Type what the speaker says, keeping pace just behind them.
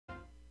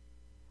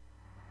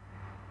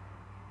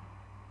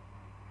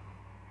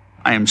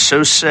I am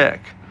so sick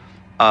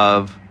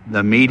of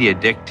the media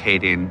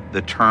dictating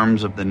the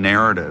terms of the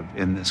narrative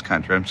in this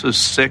country. I'm so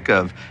sick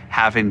of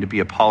having to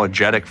be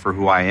apologetic for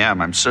who I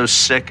am. I'm so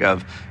sick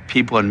of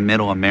people in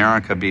middle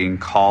America being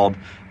called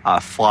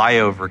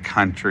flyover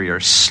country or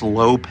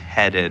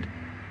slope-headed.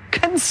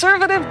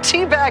 Conservative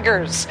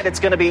teabaggers. And it's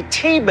going to be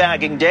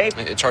teabagging day.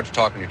 It's hard to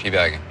talk when you're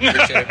teabagging.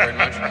 Appreciate it very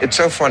much. It's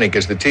so funny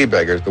because the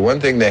teabaggers, the one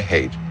thing they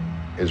hate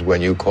is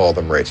when you call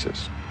them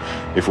racist.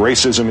 If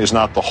racism is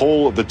not the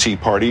whole of the Tea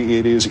Party,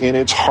 it is in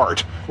its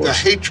heart. The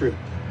hatred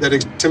that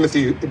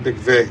Timothy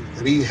McVeigh,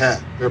 that he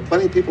had. There are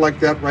plenty of people like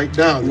that right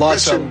now.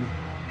 Lots of them.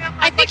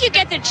 I think you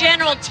get the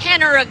general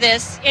tenor of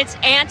this. It's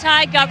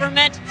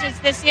anti-government, since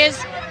this is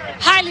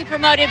highly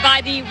promoted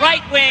by the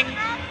right-wing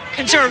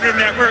conservative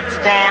networks.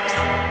 Fox.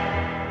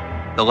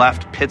 The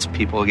left pits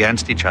people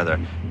against each other.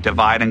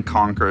 Divide and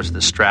conquer is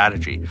the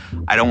strategy.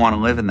 I don't want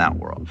to live in that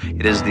world.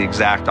 It is the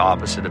exact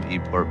opposite of E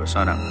pluribus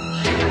unum.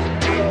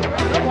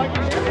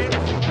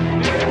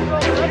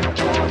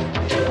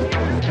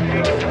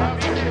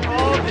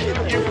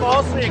 You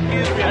falsely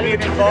accused me of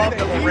being involved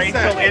in a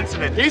racial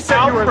incident. He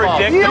said you were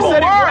involved. You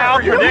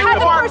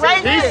are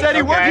racist. He said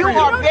he worked You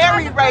are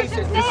very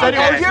racist. He said he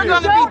works for You're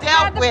going to be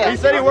dealt with. He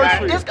said he works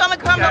for you. It's going to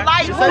come to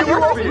light He said who he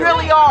works you for you.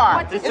 really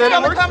are. He It's said he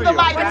going to works come for to you.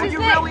 light who you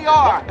really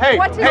are. Hey,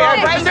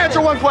 just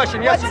answer one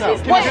question. Yes or no?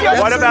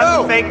 What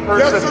about the fake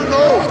person? Yes or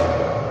no?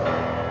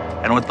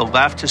 And what the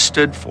left has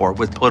stood for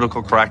with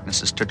political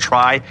correctness is to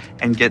try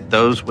and get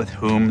those with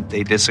whom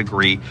they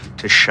disagree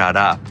to shut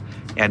up.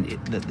 And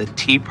the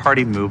Tea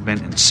Party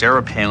movement and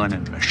Sarah Palin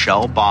and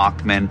Michelle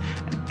Bachmann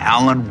and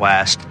Alan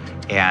West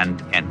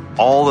and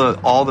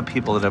all the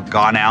people that have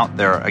gone out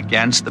there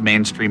against the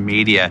mainstream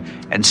media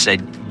and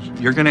said,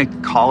 you're going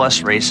to call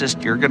us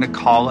racist, you're going to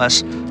call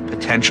us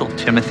potential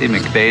Timothy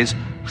McVeighs,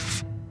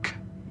 fuck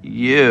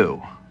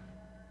you.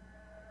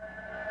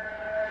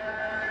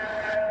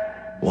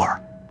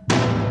 War.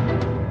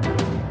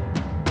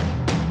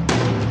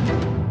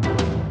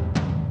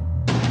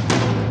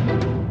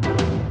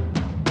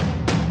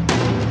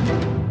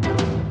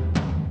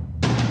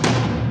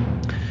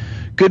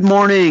 Good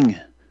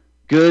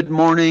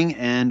morning,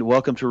 and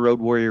welcome to Road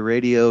Warrior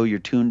Radio. You're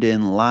tuned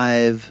in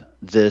live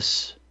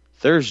this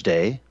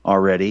Thursday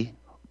already.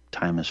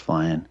 Time is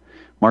flying.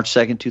 March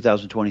 2nd,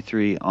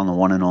 2023 on the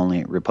one and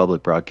only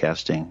Republic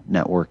Broadcasting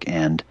Network.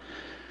 And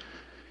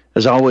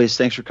as always,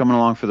 thanks for coming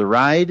along for the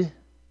ride.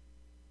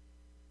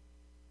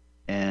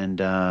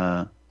 And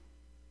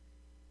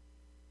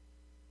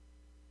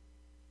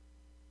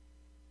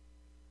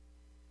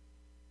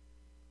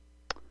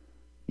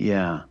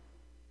yeah.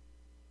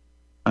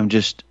 I'm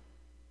just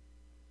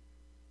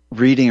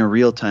reading a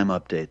real-time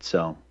update,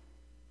 so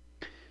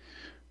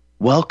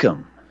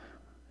welcome.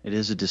 It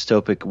is a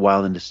dystopic,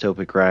 wild and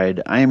dystopic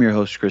ride. I am your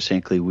host, Chris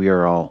Hinckley. We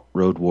are all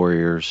road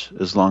warriors,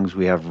 as long as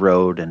we have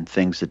road and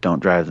things that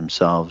don't drive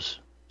themselves,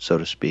 so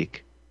to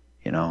speak.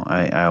 You know,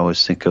 I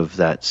always think of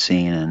that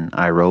scene in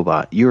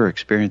iRobot. You're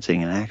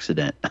experiencing an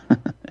accident.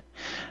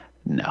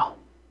 No.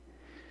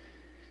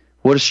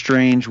 What a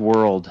strange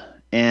world.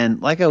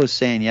 And like I was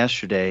saying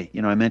yesterday,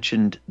 you know, I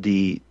mentioned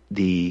the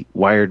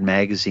Wired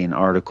magazine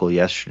article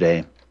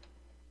yesterday.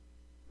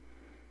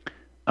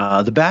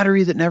 The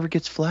battery that never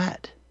gets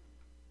flat.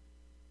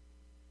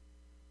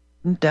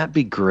 Wouldn't that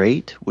be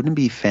great? Wouldn't it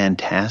be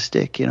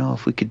fantastic, you know,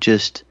 if we could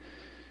just...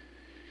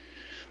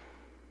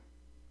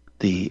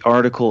 The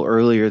article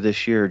earlier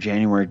this year,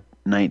 January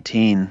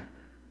 19,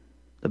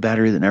 the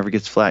battery that never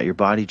gets flat. Your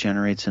body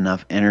generates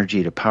enough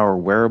energy to power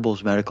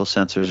wearables, medical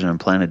sensors, and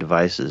implanted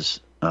devices.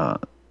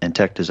 And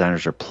tech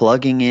designers are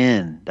plugging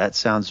in.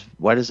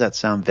 Why does that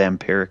sound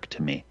vampiric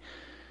to me?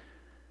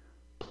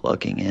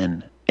 Plugging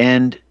in.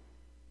 And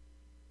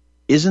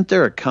isn't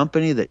there a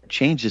company that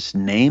changed its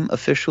name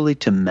officially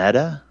to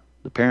Meta?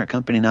 The parent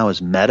company now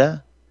is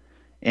Meta.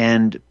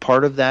 And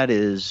part of that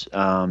is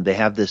they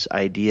have this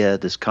idea,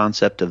 this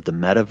concept of the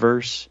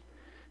metaverse.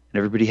 And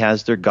everybody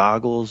has their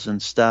goggles and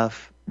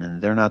stuff.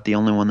 And they're not the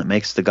only one that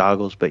makes the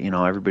goggles, but, you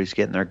know, everybody's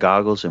getting their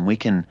goggles. And we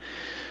can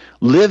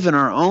live in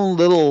our own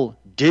little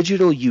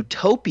digital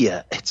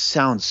utopia. It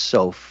sounds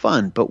so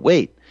fun. But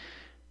wait,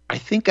 I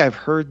think I've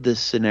heard this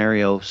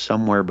scenario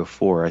somewhere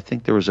before. I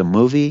think there was a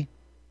movie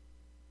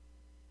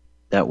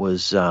that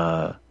was,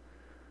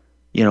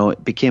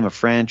 it became a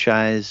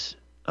franchise,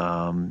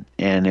 and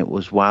it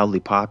was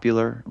wildly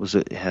popular.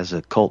 It has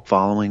a cult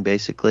following,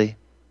 basically.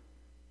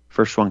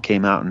 First one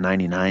came out in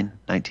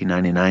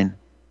 1999.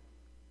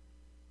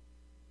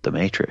 The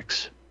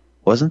Matrix.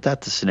 Wasn't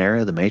that the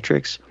scenario, The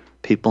Matrix?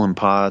 People in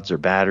pods or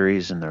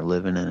batteries, and they're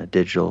living in a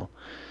digital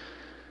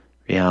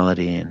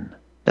reality, and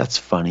that's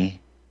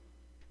funny.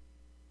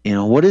 You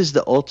know, what is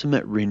the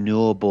ultimate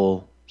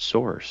renewable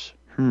source?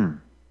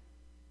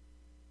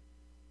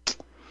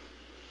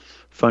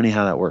 Funny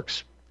how that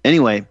works.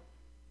 Anyway,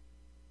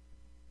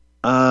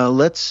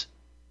 let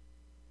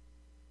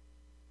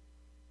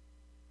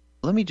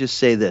me just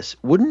say this.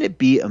 Wouldn't it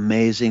be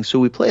amazing? So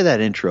we play that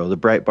intro, the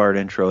Breitbart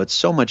intro. It's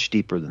so much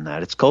deeper than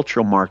that. It's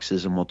cultural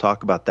Marxism. We'll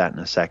talk about that in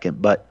a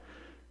second, but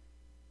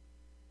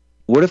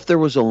What if there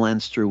was a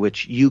lens through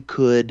which you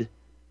could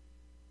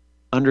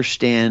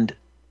understand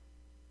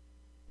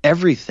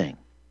everything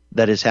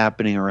that is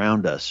happening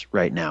around us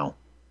right now,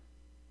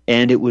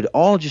 and it would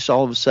all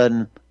of a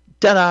sudden,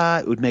 ta-da,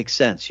 it would make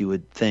sense. You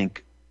would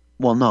think,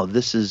 well, no,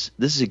 this is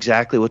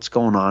exactly what's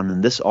going on,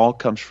 and this all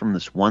comes from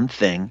this one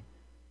thing.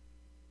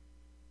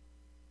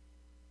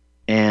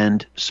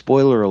 And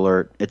spoiler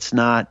alert, it's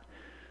not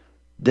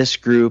this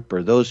group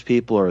or those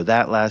people or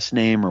that last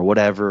name or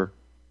whatever.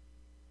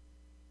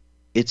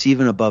 It's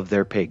even above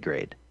their pay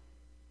grade.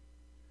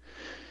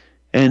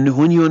 And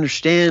when you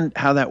understand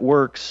how that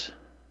works,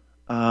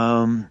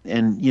 and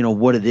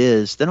what it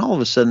is, then all of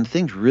a sudden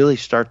things really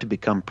start to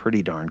become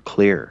pretty darn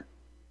clear.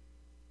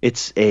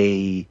 It's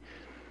a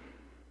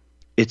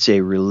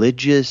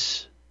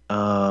religious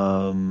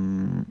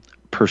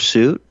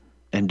pursuit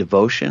and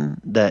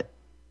devotion that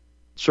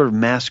sort of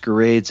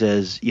masquerades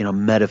as,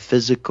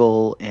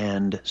 metaphysical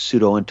and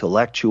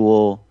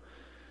pseudo-intellectual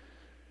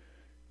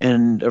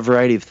and a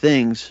variety of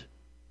things.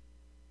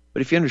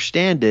 But if you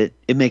understand it,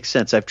 it makes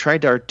sense. I've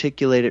tried to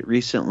articulate it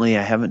recently.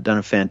 I haven't done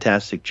a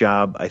fantastic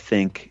job, I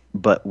think,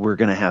 but we're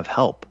going to have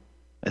help.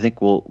 I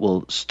think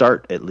we'll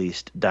start at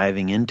least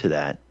diving into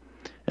that.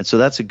 And so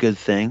that's a good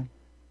thing.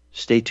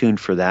 Stay tuned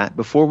for that.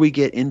 Before we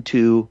get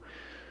into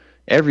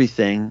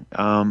everything,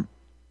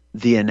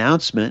 the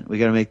announcement, we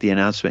got to make the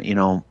announcement,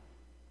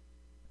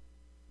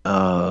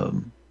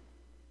 RBN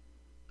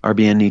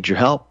needs your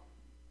help.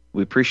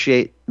 We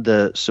appreciate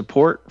the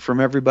support from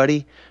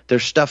everybody.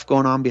 There's stuff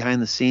going on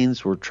behind the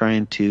scenes. We're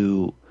trying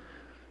to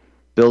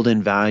build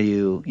in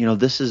value.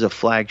 This is a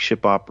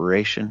flagship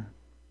operation,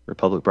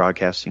 Republic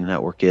Broadcasting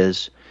Network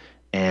is,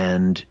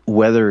 and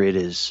whether it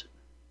is,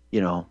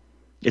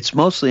 it's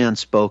mostly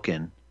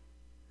unspoken,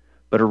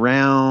 but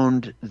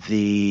around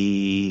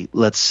the,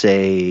 let's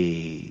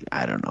say,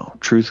 I don't know,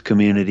 truth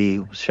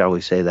community, shall we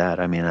say that?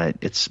 I mean,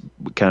 it's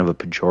kind of a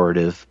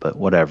pejorative, but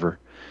whatever.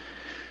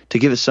 To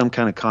give it some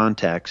kind of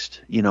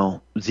context,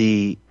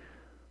 the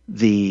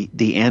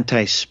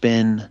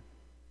anti-spin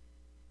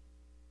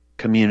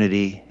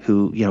community,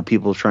 who,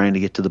 people trying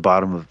to get to the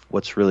bottom of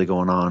what's really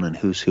going on and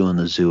who's who in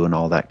the zoo and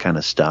all that kind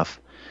of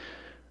stuff.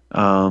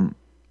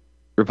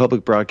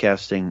 Republic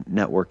Broadcasting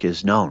Network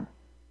is known,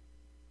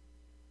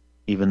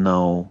 even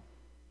though,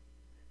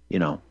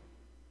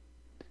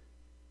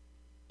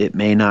 it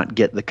may not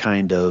get the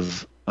kind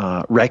of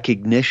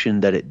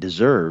recognition that it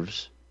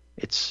deserves.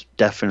 It's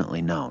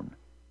definitely known.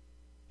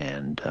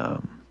 And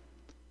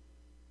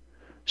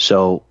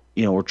so,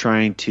 we're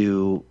trying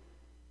to,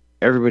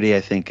 everybody I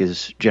think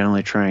is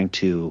generally trying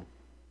to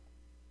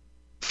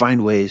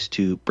find ways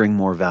to bring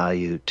more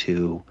value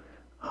to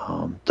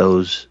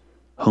those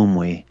whom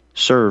we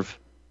serve.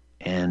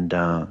 And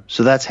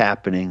so that's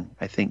happening,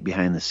 I think,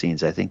 behind the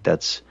scenes. I think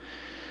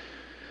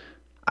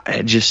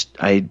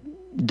I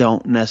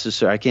don't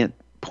necessarily, I can't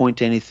point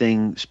to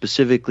anything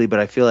specifically, but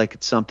I feel like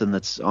it's something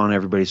that's on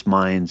everybody's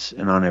minds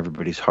and on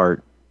everybody's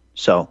heart.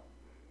 So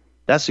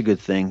that's a good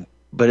thing.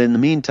 But in the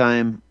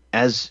meantime,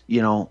 as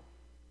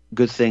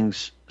good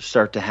things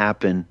start to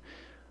happen,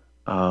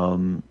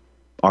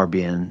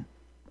 RBN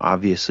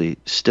obviously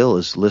still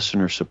is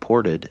listener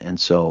supported. And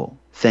so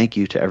thank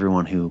you to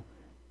everyone who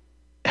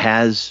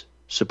has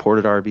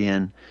supported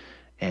RBN.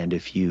 And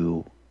if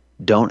you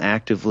don't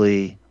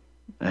actively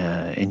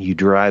and you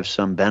derive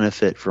some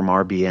benefit from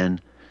RBN,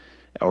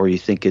 or you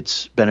think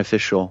it's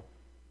beneficial,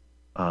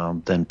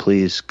 then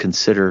please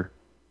consider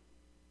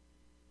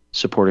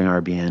supporting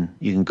RBN.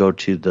 You can go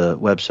to the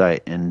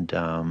website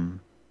and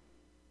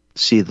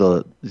see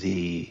the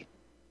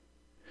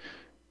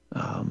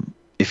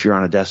if you're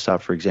on a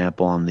desktop, for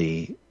example, on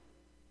the,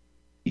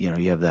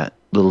 you have that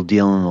little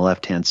deal in the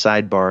left-hand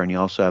sidebar, and you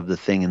also have the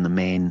thing in the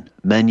main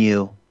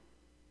menu,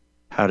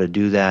 how to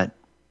do that.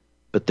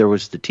 But there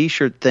was the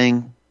T-shirt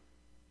thing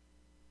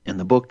and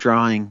the book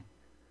drawing.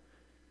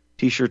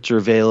 T-shirts are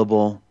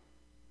available.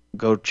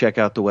 Go check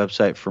out the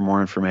website for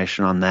more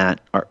information on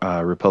that,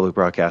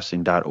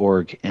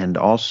 republicbroadcasting.org. And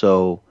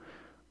also,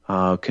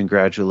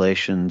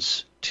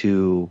 congratulations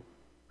to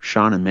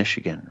Sean in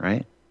Michigan,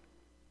 right?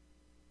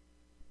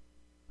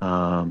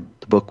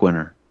 The book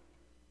winner.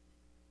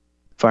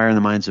 Fire in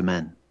the Minds of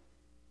Men.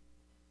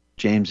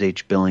 James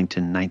H.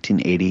 Billington,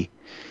 1980.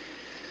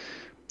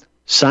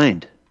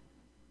 Signed.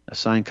 A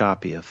signed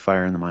copy of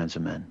Fire in the Minds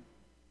of Men.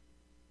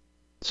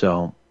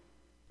 So,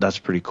 that's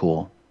pretty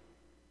cool.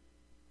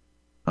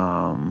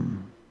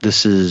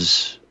 This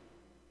is,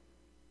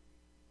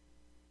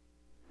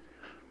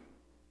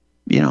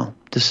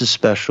 this is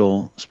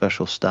special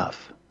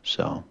stuff.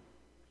 So,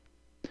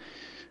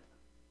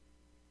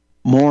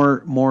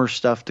 more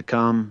stuff to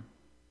come.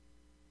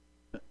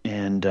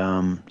 And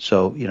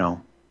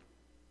so,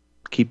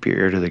 keep your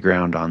ear to the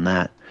ground on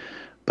that.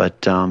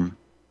 But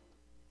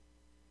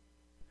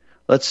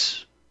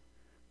let's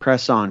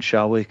press on,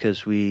 shall we?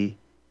 Because we're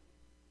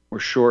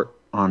short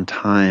on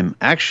time.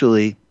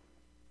 Actually,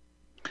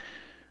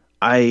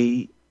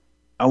 I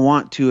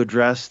want to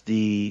address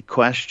the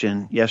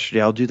question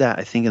yesterday. I'll do that,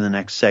 I think, in the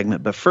next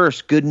segment. But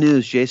first, good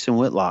news, Jason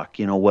Whitlock.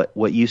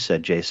 What you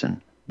said,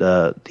 Jason,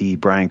 the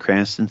Bryan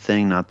Cranston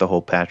thing, not the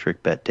whole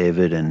Patrick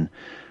Bet-David and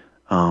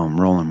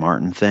Roland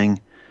Martin thing.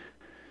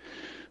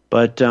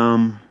 But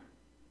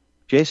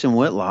Jason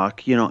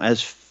Whitlock,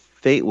 as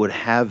fate would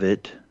have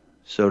it,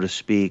 so to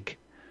speak,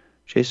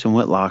 Jason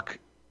Whitlock,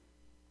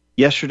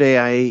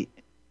 yesterday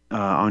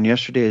on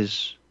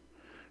yesterday's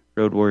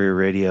Road Warrior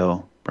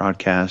Radio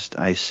broadcast,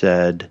 I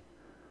said,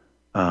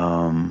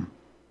 in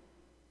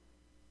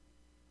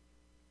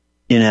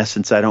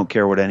essence, I don't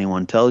care what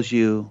anyone tells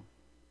you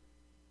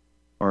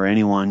or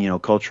anyone,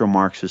 cultural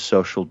Marxist,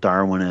 social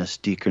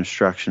Darwinist,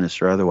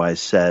 deconstructionist, or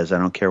otherwise says. I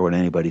don't care what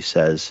anybody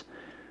says.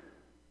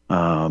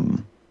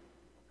 The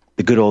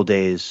good old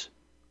days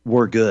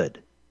were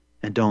good,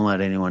 and don't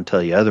let anyone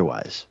tell you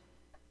otherwise.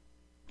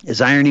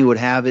 As irony would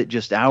have it,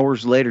 just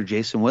hours later,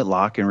 Jason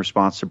Whitlock, in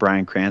response to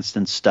Bryan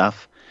Cranston's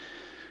stuff,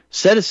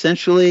 said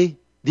essentially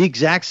the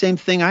exact same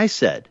thing I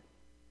said.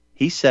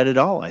 He said it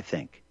all, I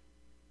think.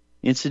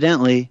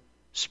 Incidentally,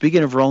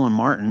 speaking of Roland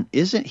Martin,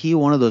 isn't he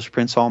one of those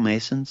Prince Hall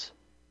Masons?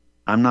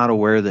 I'm not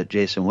aware that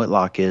Jason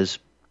Whitlock is.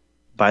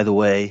 By the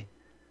way,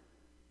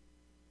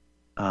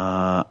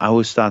 I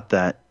always thought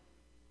that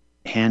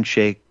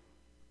handshake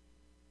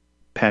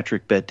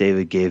Patrick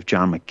Bet-David gave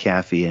John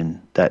McAfee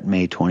in that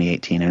May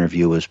 2018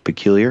 interview was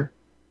peculiar,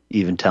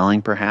 even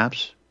telling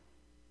perhaps,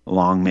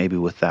 along maybe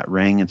with that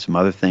ring and some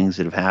other things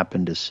that have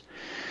happened.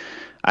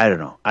 I don't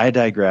know. I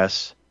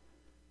digress.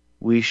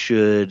 We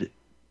should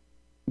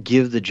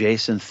give the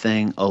Jason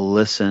thing a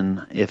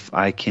listen if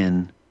I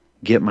can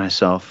get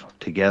myself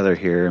together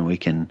here and we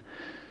can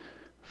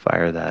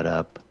fire that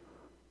up.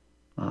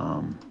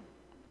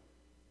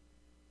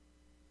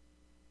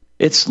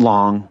 It's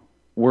long.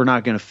 We're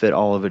not going to fit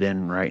all of it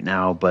in right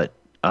now, but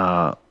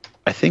I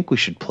think we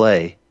should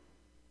play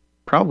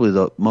probably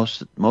the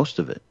most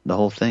of it, the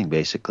whole thing,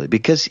 basically,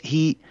 because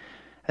I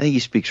think he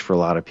speaks for a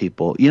lot of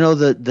people.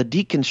 The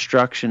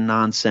deconstruction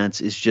nonsense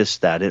is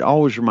just that. It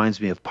always reminds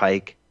me of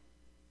Pike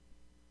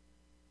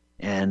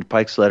and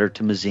Pike's letter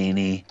to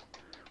Mazzini.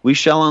 We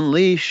shall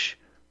unleash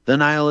the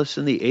nihilists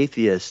and the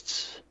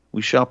atheists.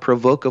 We shall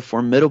provoke a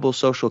formidable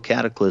social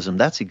cataclysm.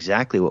 That's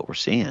exactly what we're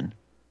seeing.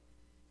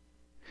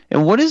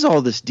 And what is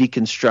all this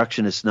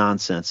deconstructionist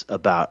nonsense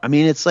about? I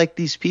mean, it's like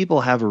these people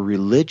have a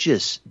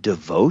religious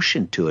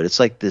devotion to it. It's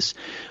like this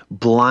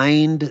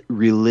blind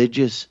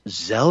religious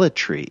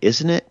zealotry,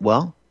 isn't it?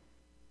 Well,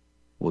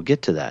 we'll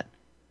get to that.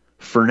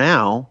 For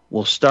now,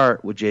 we'll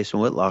start with Jason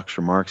Whitlock's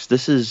remarks.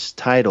 This is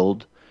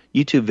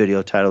YouTube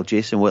video titled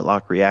Jason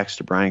Whitlock Reacts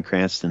to Bryan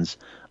Cranston's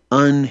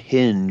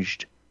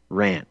Unhinged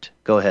Rant.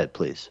 Go ahead,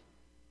 please.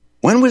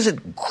 When was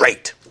it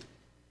great?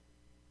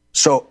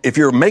 So if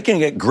you're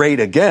making it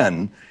great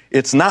again,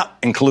 it's not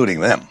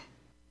including them.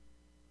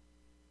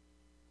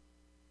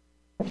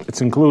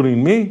 It's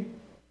including me.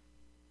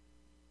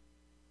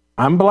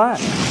 I'm black.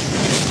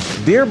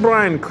 Dear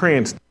Bryan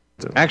Cranston.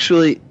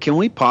 Actually, can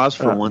we pause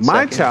for 1 second?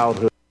 My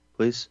childhood.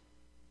 Please.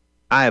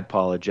 I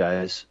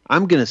apologize.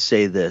 I'm going to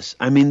say this.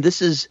 I mean,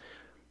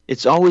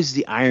 it's always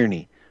the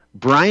irony.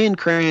 Bryan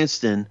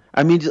Cranston,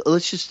 I mean,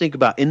 let's just think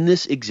about, in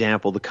this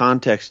example, the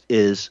context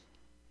is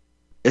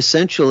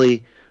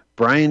essentially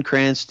Bryan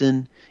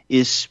Cranston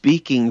is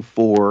speaking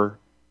for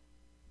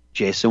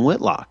Jason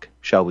Whitlock,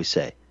 shall we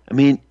say. I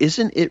mean,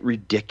 isn't it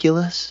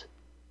ridiculous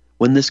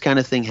when this kind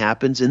of thing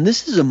happens? And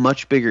this is a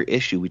much bigger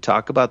issue. We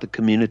talk about the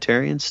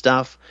communitarian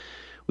stuff.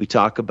 We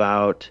talk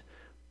about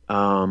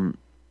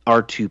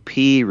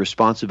R2P,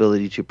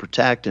 responsibility to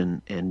protect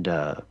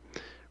and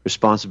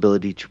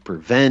responsibility to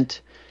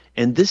prevent.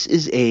 And this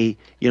is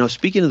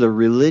speaking of the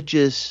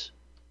religious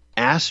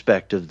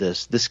aspect of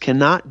this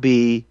cannot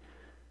be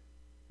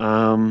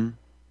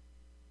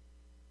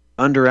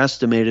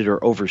underestimated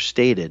or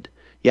overstated.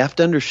 You have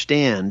to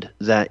understand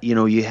that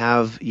you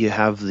have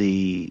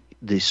the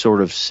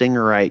sort of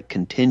Singerite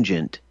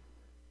contingent.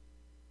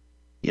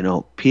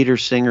 Peter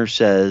Singer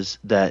says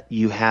that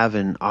you have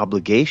an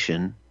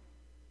obligation,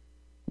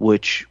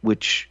 which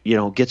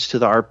gets to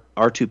the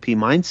R2P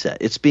mindset.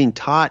 It's being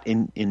taught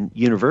in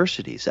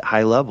universities at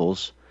high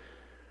levels,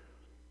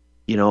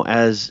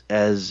 as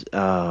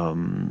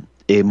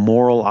a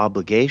moral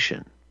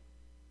obligation.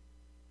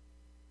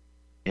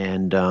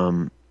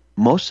 And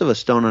most of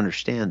us don't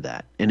understand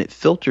that, and it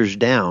filters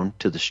down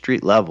to the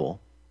street level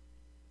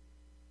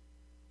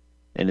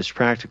and its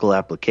practical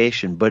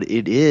application. But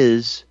it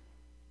is,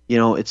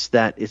 it's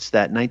that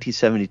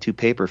 1972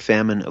 paper,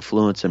 Famine,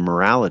 Affluence, and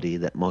Morality,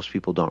 that most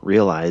people don't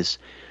realize.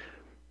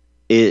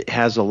 It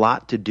has a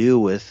lot to do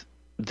with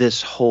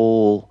this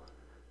whole,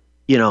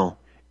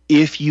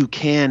 if you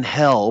can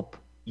help,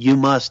 you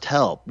must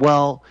help.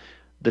 Well,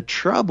 the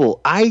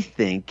trouble, I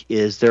think,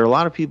 is there are a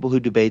lot of people who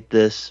debate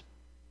this.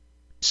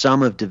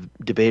 Some have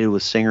debated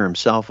with Singer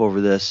himself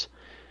over this.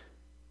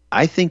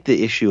 I think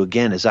the issue,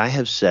 again, as I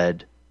have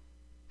said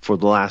for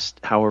the last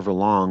however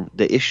long,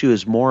 the issue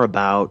is more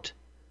about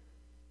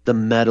the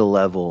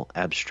meta-level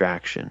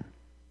abstraction.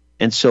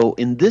 And so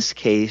in this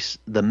case,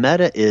 the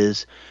meta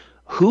is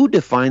who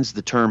defines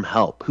the term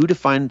help? Who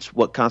defines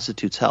what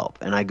constitutes help?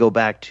 And I go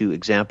back to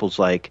examples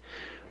like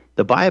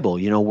the Bible,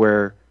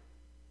 where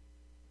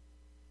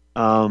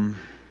there's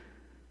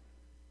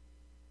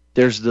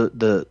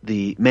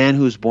the man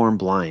who was born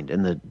blind,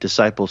 and the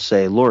disciples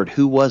say, Lord,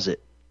 who was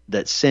it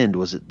that sinned?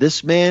 Was it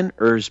this man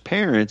or his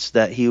parents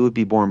that he would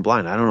be born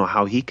blind? I don't know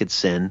how he could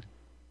sin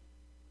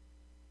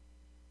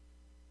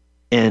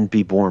and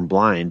be born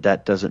blind.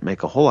 That doesn't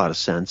make a whole lot of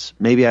sense.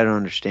 Maybe I don't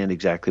understand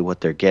exactly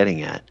what they're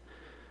getting at,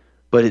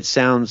 but it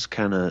sounds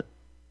kind of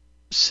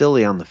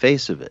silly on the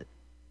face of it.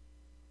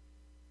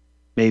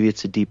 Maybe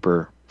it's a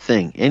deeper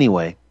thing.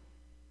 Anyway,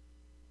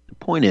 the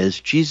point is,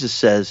 Jesus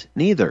says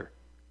neither.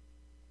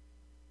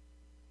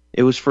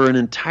 It was for an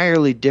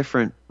entirely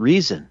different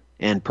reason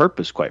and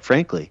purpose, quite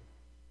frankly.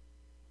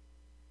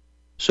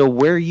 So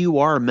where you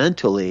are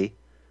mentally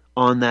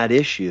on that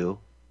issue,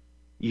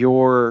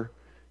 your,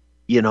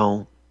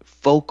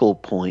 focal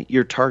point,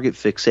 your target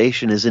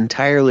fixation is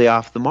entirely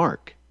off the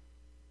mark.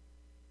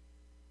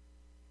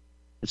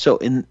 So,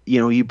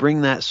 you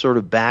bring that sort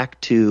of back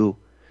to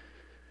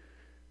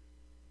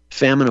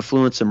famine,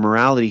 affluence, and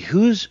morality.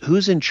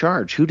 Who's in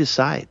charge? Who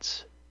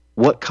decides?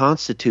 What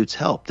constitutes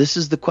help? This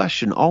is the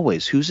question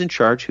always. Who's in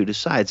charge? Who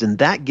decides? And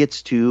that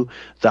gets to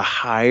the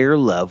higher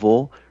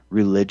level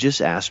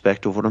religious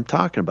aspect of what I'm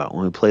talking about.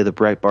 When we play the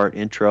Breitbart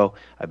intro,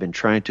 I've been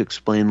trying to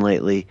explain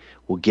lately.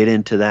 We'll get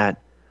into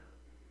that.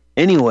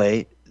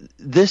 Anyway,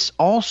 this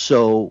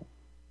also,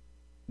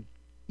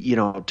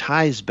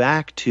 ties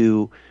back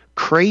to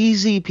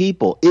crazy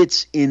people.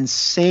 It's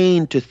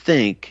insane to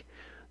think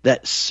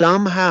that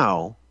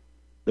somehow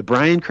the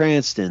Bryan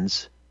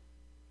Cranstons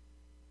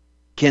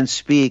can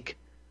speak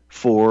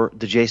for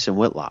the Jason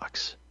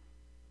Whitlocks.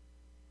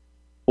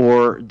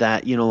 Or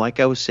that, like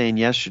I was saying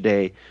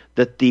yesterday,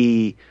 that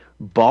the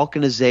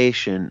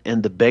balkanization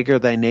and the beggar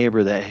thy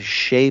neighbor that has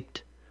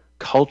shaped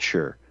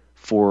culture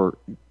for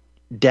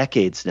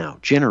decades now,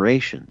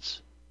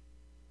 generations,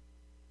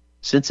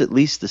 since at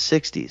least the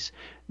 60s,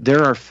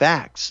 there are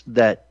facts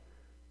that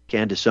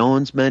Candace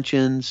Owens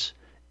mentions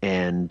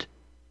and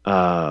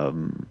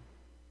Thomas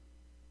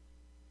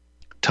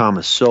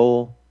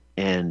Sowell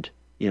and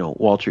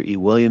Walter E.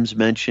 Williams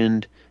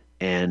mentioned,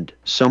 and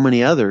so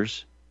many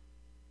others.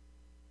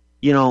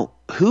 Who's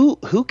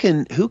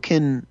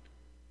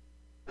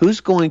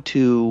going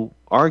to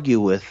argue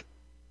with,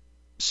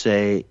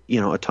 say,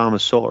 a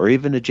Thomas Sowell or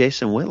even a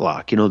Jason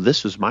Whitlock?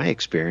 This was my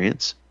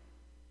experience.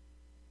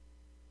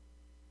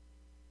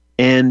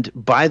 And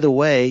by the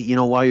way,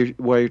 while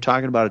you're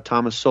talking about a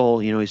Thomas Sowell,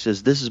 he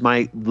says, this is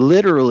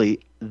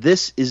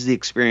the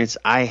experience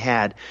I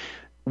had,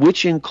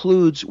 which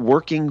includes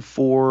working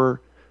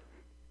for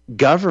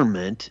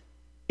government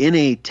in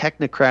a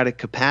technocratic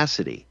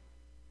capacity.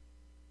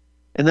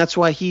 And that's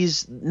why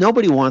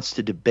nobody wants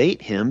to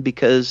debate him,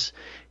 because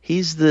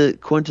he's the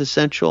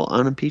quintessential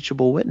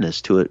unimpeachable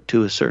witness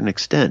to a certain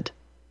extent.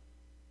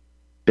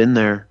 Been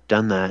there,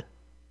 done that.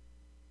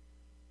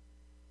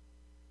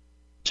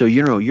 So,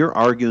 you're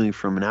arguing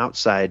from an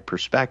outside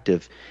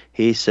perspective.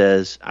 He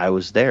says, I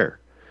was there,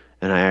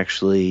 and I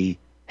actually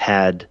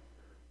had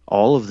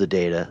all of the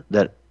data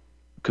that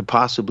could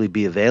possibly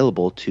be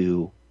available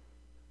to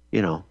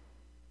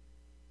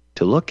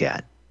look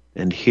at.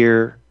 And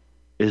here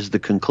is the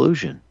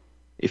conclusion.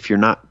 If you're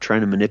not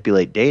trying to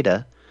manipulate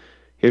data,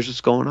 here's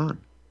what's going on.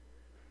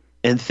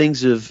 And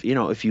things have,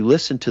 if you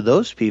listen to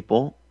those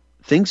people,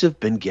 things have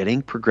been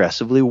getting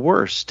progressively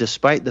worse,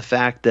 despite the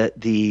fact that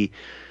the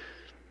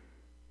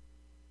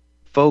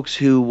folks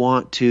who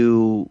want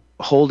to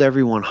hold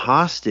everyone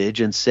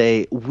hostage and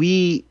say,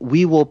 we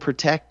will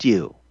protect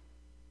you.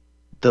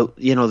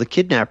 The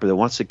kidnapper that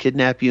wants to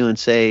kidnap you and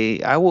say,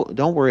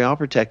 don't worry, I'll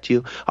protect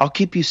you. I'll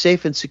keep you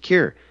safe and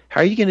secure.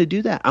 How are you going to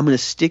do that? I'm going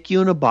to stick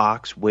you in a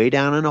box way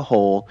down in a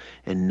hole,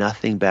 and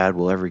nothing bad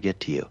will ever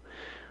get to you.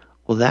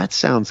 Well, that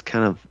sounds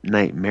kind of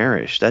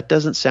nightmarish. That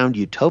doesn't sound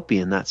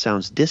utopian. That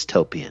sounds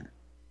dystopian.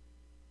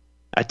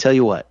 I tell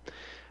you what,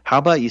 how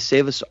about you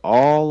save us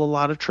all a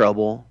lot of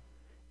trouble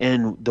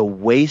and the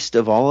waste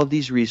of all of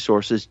these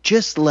resources?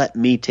 Just let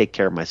me take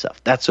care of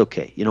myself. That's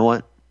okay. You know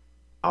what?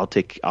 I'll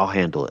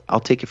handle it. I'll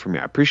take it from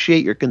here. I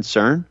appreciate your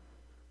concern,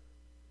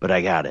 but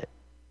I got it.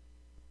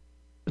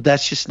 But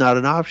that's just not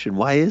an option.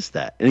 Why is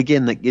that? And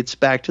again, that gets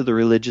back to the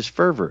religious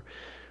fervor.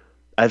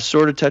 I've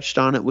sort of touched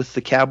on it with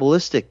the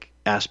Kabbalistic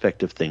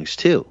aspect of things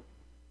too.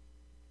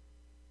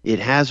 It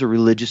has a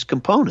religious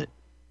component.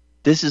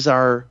 This is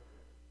our,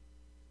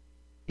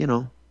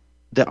 the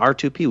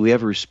R2P. We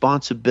have a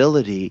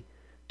responsibility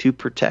to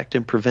protect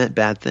and prevent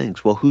bad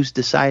things. Well, who's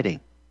deciding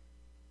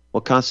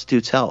what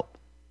constitutes help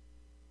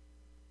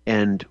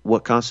and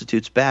what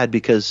constitutes bad?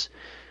 Because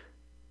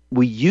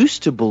we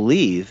used to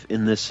believe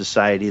in this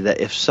society that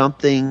if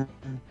something,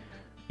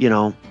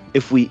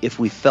 if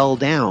we fell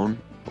down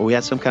or we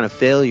had some kind of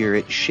failure,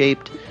 it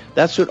shaped.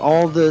 That's what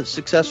all the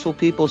successful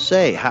people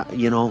say. How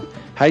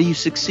do you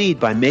succeed?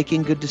 By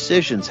making good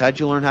decisions. How'd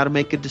you learn how to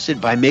make good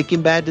decisions? By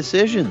making bad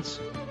decisions.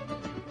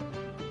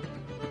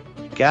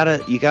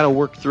 You gotta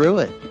work through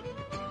it,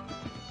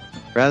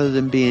 rather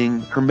than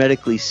being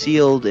hermetically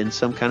sealed in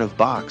some kind of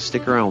box.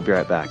 Stick around. We'll be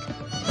right back.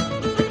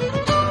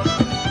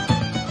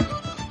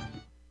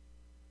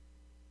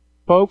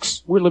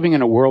 Folks, we're living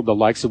in a world the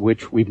likes of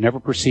which we've never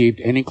perceived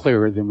any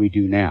clearer than we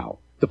do now.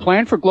 The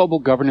plan for global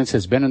governance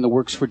has been in the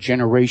works for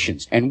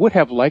generations and would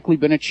have likely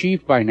been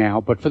achieved by now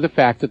but for the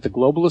fact that the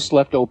globalists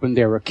left open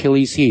their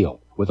Achilles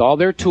heel. With all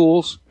their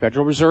tools,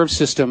 Federal Reserve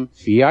System,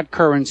 fiat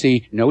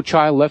currency, no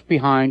child left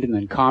behind, and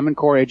then Common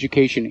Core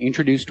education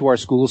introduced to our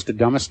schools to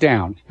dumb us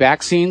down,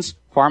 vaccines,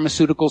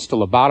 pharmaceuticals to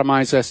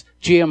lobotomize us,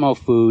 GMO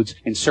foods,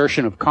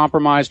 insertion of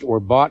compromised or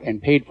bought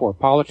and paid for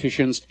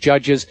politicians,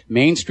 judges,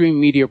 mainstream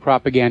media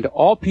propaganda,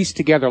 all pieced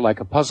together like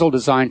a puzzle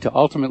designed to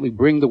ultimately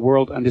bring the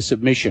world under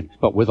submission.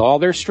 But with all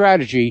their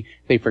strategy,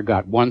 they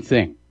forgot one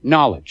thing: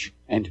 knowledge.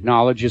 And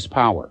knowledge is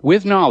power.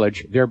 With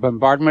knowledge, their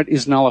bombardment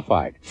is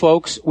nullified.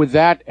 Folks, with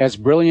that, as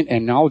brilliant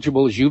and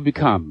knowledgeable as you've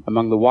become,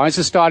 among the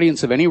wisest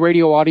audience of any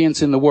radio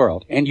audience in the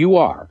world, and you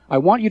are, I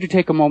want you to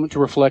take a moment to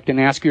reflect and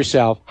ask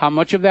yourself, how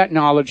much of that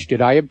knowledge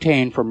did I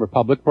obtain from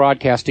Republic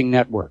Broadcasting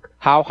Network?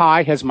 How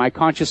high has my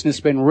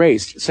consciousness been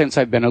raised since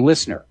I've been a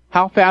listener?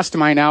 How fast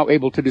am I now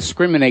able to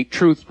discriminate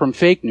truth from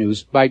fake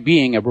news by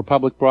being a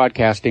Republic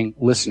Broadcasting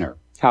listener?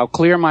 How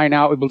clear am I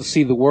now able to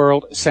see the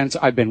world since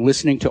I've been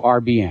listening to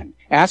RBN?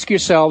 Ask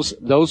yourselves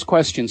those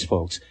questions,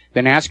 folks.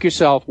 Then ask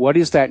yourself, what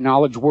is that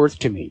knowledge worth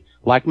to me?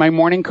 Like my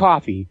morning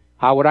coffee,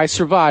 how would I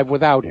survive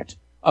without it?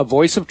 A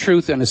voice of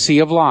truth in a sea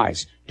of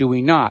lies. Do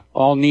we not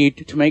all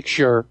need to make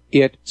sure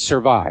it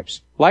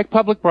survives? Like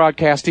public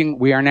broadcasting,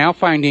 we are now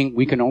finding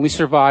we can only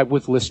survive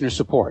with listener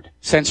support.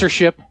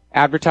 Censorship,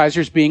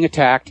 advertisers being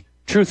attacked,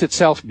 truth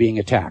itself being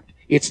attacked.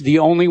 It's the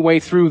only way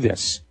through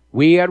this.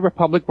 We at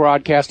Republic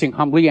Broadcasting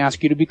humbly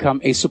ask you to become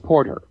a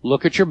supporter.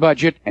 Look at your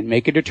budget and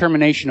make a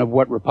determination of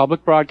what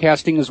Republic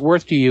Broadcasting is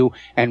worth to you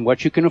and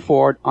what you can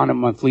afford on a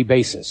monthly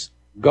basis.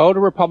 Go to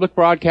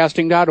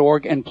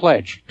republicbroadcasting.org and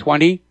pledge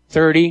 $20,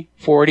 $30,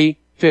 $40,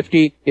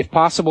 $50, if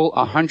possible,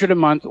 $100 a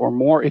month or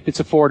more if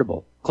it's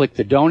affordable. Click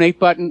the donate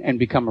button and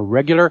become a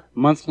regular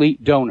monthly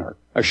donor.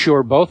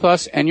 Assure both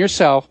us and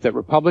yourself that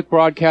Republic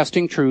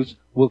Broadcasting truth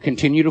will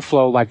continue to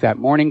flow like that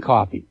morning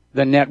coffee.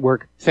 The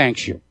network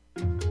thanks you.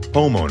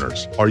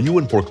 Homeowners, are you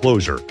in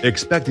foreclosure,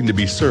 expecting to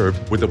be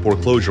served with a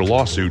foreclosure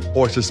lawsuit,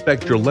 or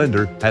suspect your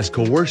lender has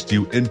coerced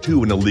you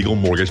into an illegal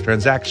mortgage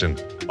transaction?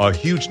 A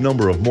huge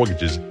number of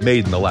mortgages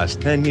made in the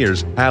last 10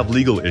 years have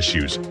legal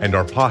issues and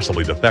are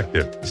possibly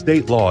defective.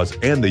 State laws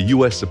and the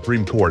U.S.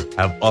 Supreme Court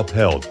have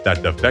upheld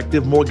that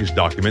defective mortgage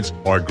documents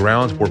are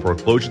grounds for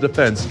foreclosure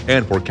defense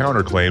and for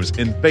counterclaims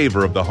in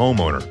favor of the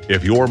homeowner.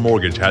 If your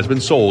mortgage has been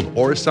sold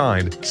or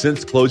assigned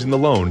since closing the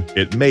loan,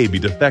 it may be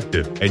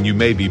defective and you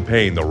may be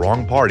paying the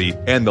wrong party,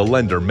 and the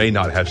lender may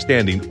not have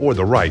standing or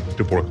the right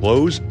to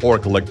foreclose or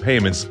collect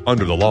payments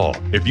under the law.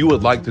 If you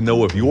would like to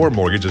know if your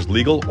mortgage is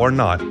legal or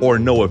not, or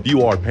know if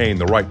you are paying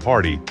the right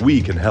party, we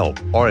can help.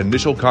 Our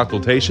initial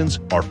consultations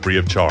are free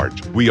of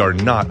charge. We are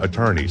not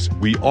attorneys.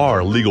 We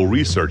are legal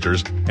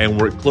researchers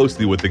and work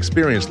closely with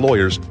experienced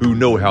lawyers who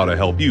know how to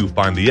help you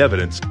find the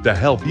evidence to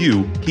help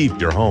you keep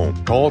your home.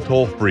 Call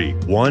toll-free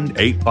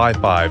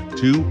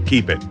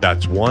 1-855-2-KEEP-IT.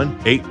 That's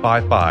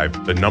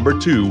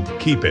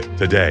 1-855-2-KEEP-IT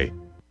today.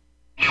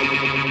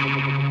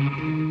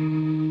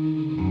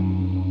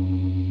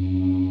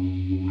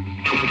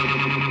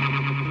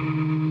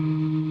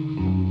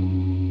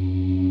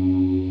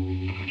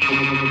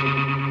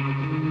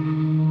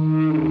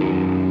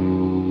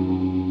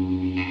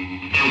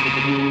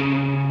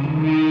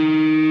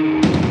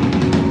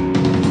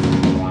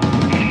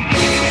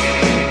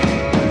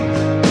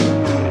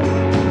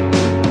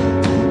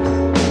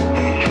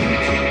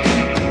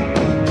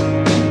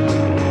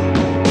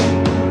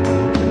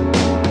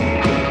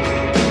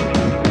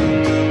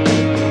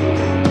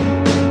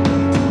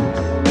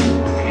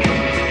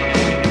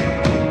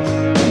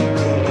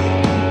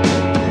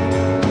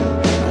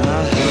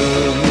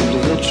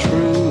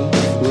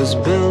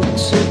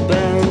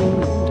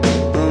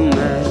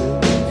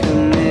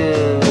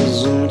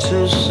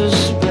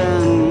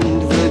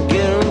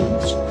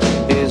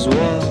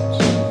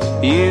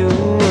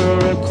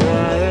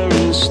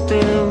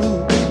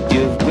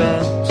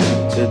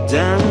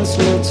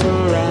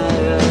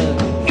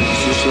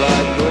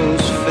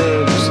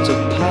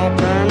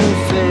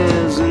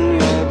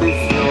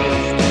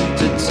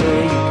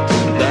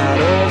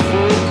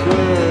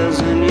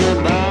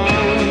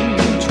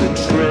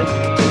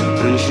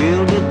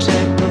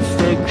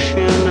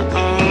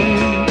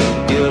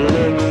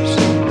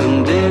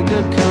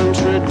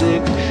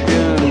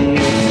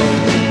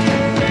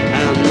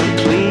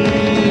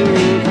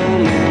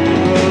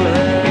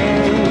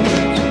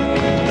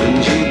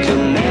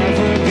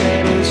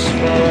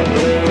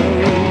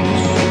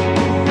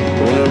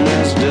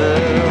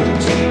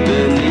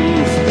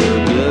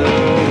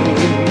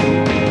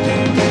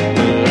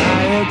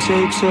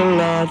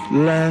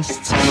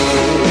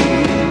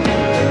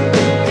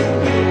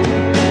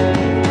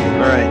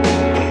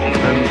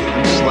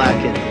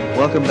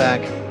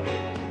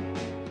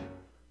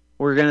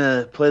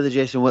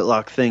 Jason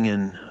Whitlock thing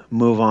and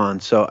move on.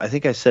 So I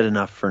think I said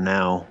enough for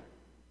now,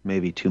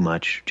 maybe too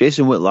much.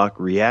 Jason Whitlock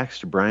reacts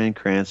to Bryan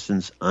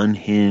Cranston's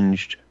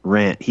unhinged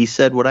rant. He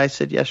said what I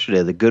said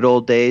yesterday. The good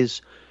old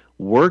days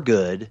were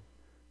good.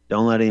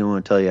 Don't let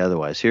anyone tell you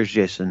otherwise. Here's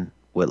Jason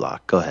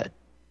Whitlock. Go ahead.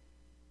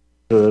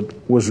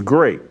 Was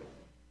great.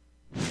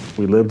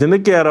 We lived in the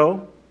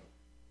ghetto.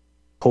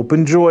 Hope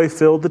and joy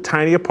filled the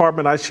tiny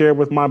apartment I shared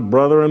with my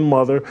brother and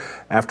mother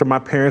after my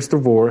parents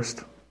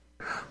divorced.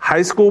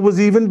 High school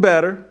was even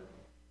better.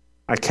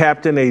 I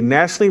captained a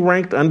nationally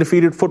ranked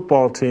undefeated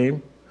football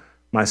team.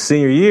 My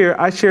senior year,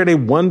 I shared a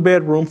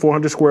one-bedroom,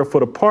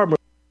 400-square-foot apartment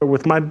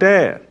with my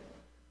dad.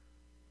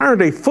 I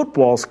earned a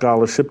football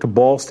scholarship to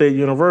Ball State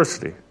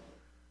University.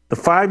 The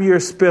 5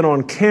 years spent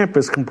on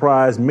campus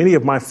comprised many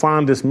of my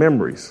fondest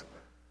memories.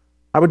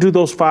 I would do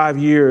those 5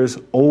 years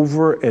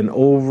over and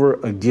over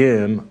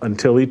again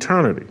until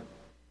eternity.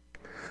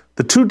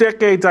 The 2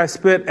 decades I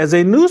spent as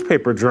a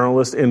newspaper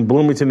journalist in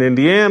Bloomington,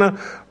 Indiana,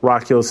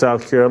 Rock Hill,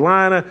 South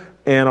Carolina,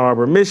 Ann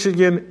Arbor,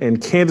 Michigan,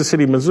 and Kansas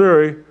City,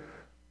 Missouri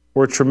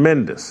were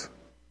tremendous.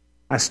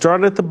 I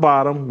started at the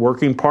bottom,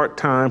 working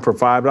part-time for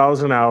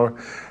 $5 an hour,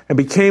 and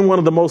became one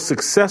of the most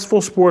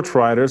successful sports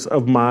writers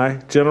of my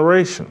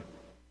generation.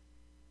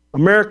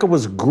 America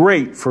was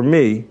great for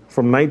me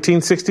from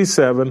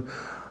 1967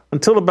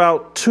 until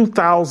about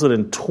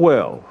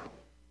 2012.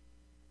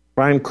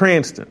 Bryan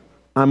Cranston,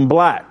 I'm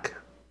black.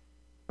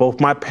 Both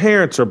my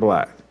parents are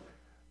black.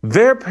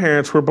 Their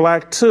parents were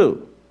black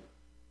too.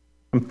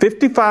 I'm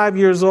 55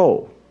 years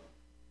old.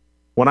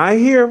 When I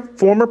hear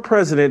former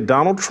President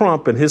Donald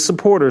Trump and his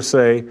supporters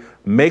say,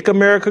 "Make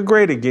America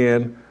great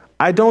again,"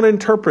 I don't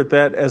interpret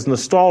that as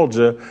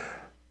nostalgia,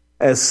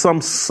 as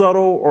some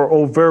subtle or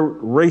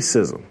overt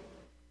racism.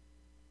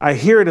 I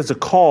hear it as a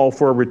call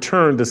for a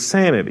return to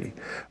sanity,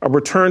 a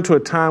return to a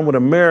time when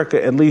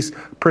America at least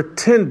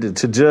pretended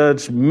to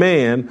judge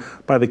man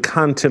by the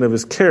content of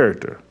his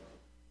character.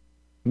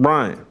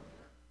 Brian,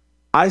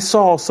 I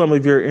saw some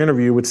of your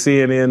interview with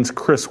CNN's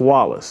Chris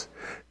Wallace,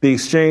 the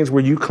exchange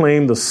where you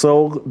claim the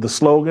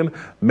slogan,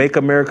 "Make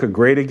America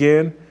Great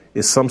Again,"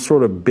 is some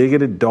sort of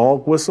bigoted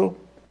dog whistle.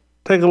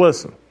 Take a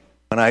listen.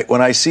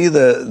 When I see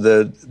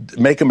the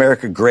 "Make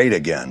America Great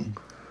Again,"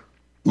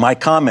 my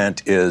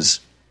comment is,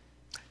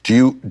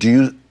 do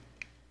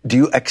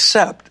you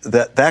accept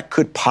that that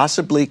could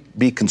possibly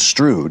be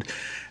construed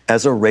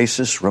as a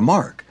racist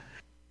remark?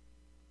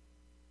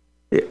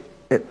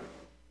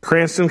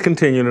 Cranston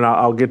continued, and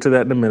I'll get to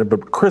that in a minute,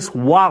 but Chris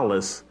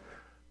Wallace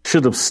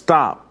should have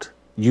stopped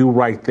you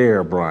right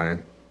there,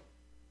 Brian.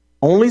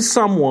 Only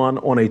someone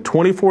on a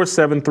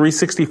 24/7,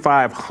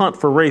 365 hunt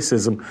for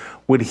racism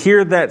would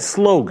hear that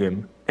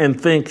slogan and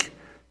think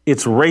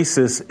it's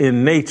racist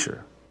in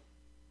nature.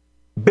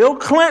 Bill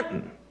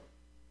Clinton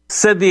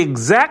said the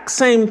exact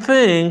same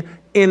thing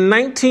in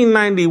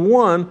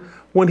 1991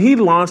 when he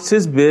launched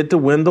his bid to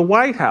win the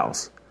White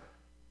House.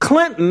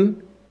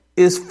 Clinton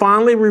is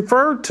fondly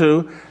referred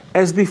to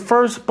as the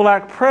first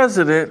black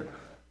president,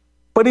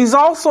 but he's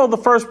also the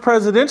first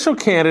presidential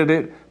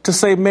candidate to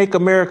say, "Make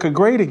America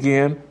Great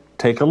Again."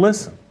 Take a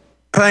listen.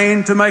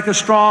 Campaign to make us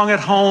strong at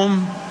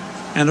home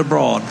and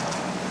abroad.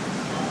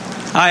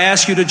 I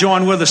ask you to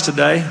join with us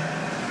today,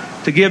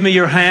 to give me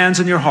your hands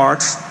and your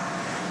hearts,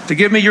 to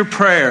give me your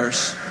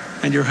prayers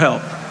and your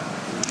help.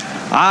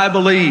 I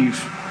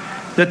believe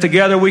that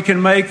together we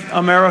can make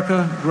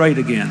America great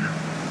again.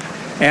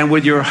 And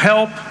with your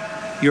help,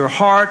 your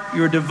heart,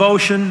 your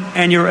devotion,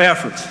 and your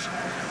efforts,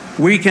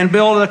 we can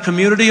build a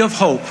community of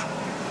hope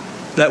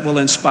that will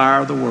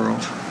inspire the world.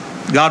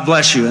 God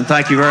bless you, and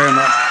thank you very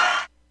much.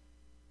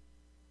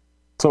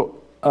 So,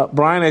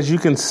 Brian, as you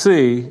can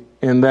see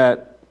in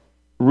that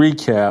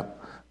recap,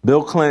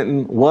 Bill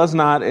Clinton was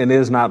not and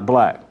is not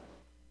black.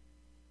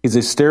 He's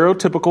a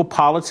stereotypical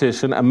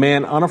politician, a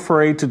man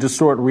unafraid to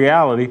distort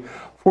reality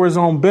for his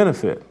own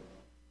benefit.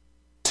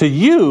 To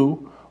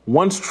you,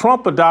 once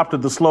Trump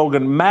adopted the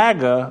slogan,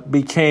 MAGA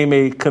became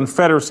a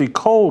Confederacy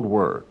code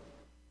word.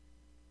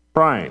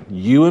 Brian,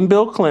 you and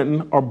Bill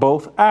Clinton are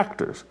both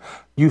actors.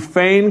 You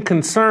feign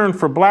concern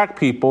for black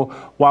people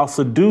while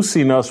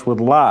seducing us with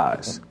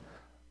lies.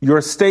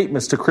 Your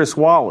statements to Chris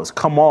Wallace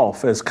come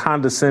off as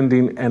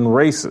condescending and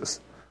racist.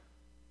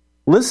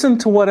 Listen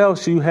to what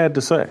else you had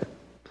to say.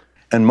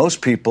 And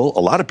most people,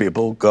 a lot of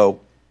people go,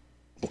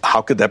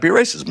 how could that be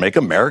racist? Make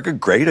America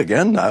great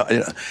again?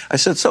 I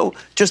said, so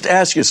just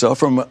ask yourself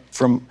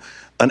from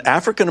an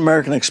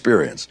African-American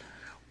experience,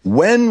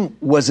 when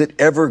was it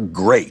ever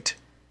great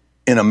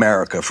in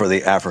America for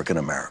the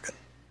African-American?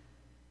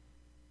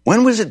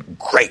 When was it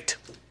great?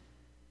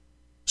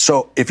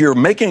 So if you're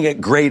making it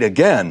great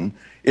again,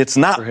 it's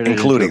not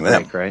including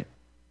them. Break, right?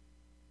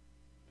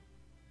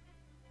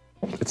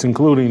 It's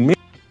including me.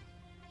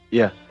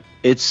 Yeah.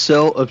 It's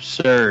so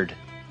absurd.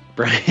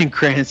 Bryan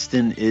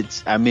Cranston,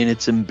 it's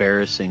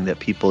embarrassing that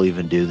people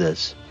even do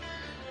this.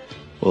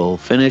 We'll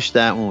finish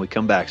that when we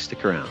come back.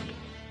 Stick around.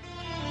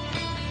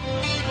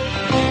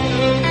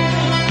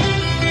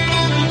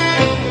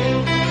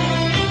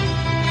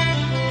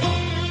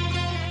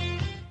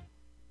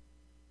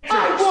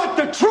 I want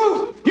the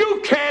truth! You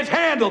can't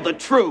handle the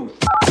truth!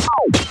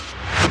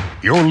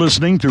 You're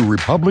listening to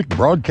Republic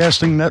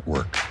Broadcasting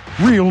Network.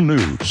 Real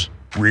news,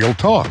 real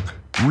talk,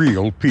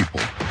 real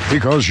people.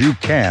 Because you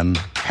can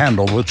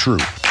handle the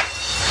truth.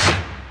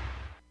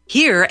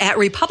 Here at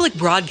Republic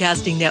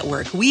Broadcasting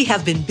Network, we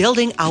have been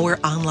building our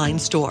online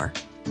store.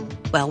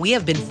 Well, we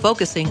have been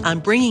focusing on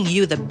bringing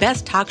you the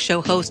best talk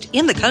show host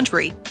in the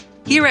country.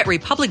 Here at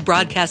Republic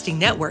Broadcasting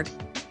Network,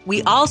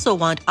 we also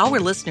want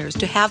our listeners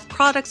to have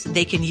products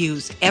they can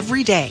use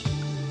every day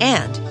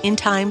and in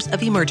times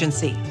of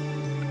emergency.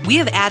 We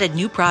have added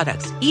new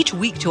products each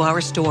week to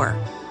our store.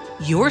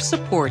 Your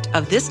support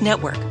of this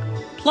network,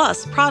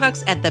 plus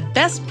products at the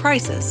best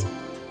prices,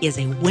 is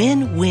a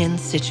win-win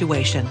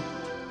situation.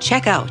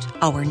 Check out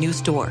our new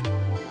store.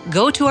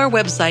 Go to our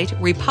website,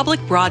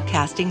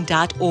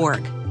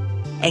 republicbroadcasting.org,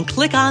 and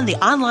click on the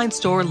online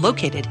store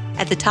located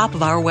at the top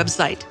of our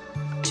website.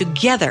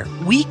 Together,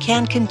 we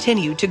can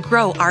continue to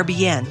grow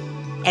RBN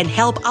and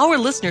help our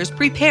listeners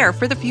prepare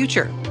for the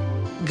future.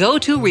 Go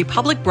to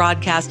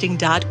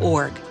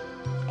republicbroadcasting.org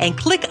and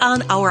click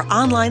on our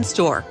online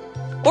store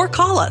or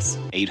call us.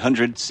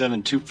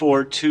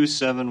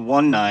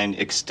 800-724-2719,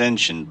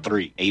 extension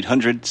 3.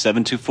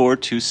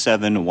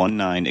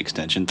 800-724-2719,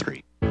 extension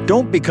 3.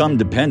 Don't become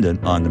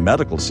dependent on the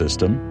medical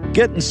system.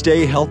 Get and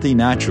stay healthy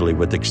naturally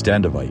with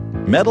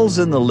Extendivite. Metals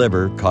in the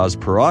liver cause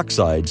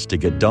peroxides to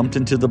get dumped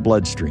into the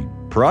bloodstream.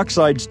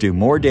 Peroxides do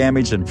more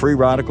damage than free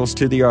radicals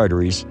to the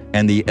arteries,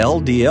 and the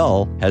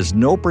LDL has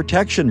no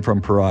protection from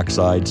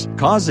peroxides,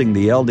 causing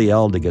the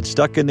LDL to get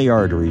stuck in the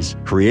arteries,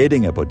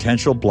 creating a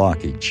potential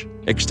blockage.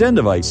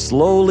 Extendivite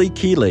slowly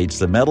chelates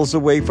the metals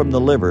away from the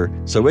liver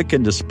so it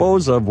can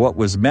dispose of what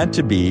was meant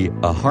to be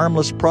a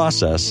harmless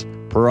process,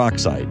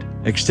 peroxide.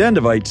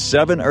 Extendivite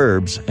 7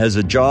 herbs has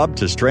a job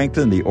to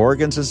strengthen the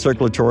organs and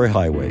circulatory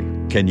highway.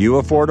 Can you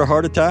afford a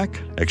heart attack?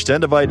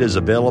 Extendivite is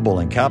available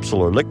in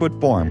capsule or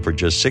liquid form for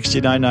just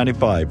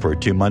 $69.95 for a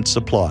 2-month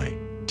supply.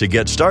 To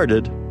get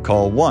started,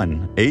 call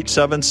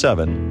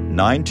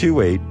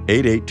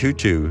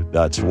 1-877-928-8822.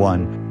 That's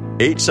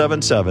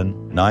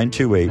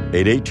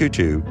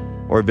 1-877-928-8822.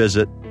 Or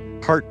visit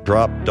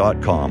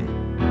heartdrop.com.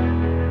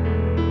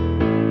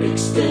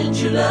 Extend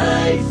your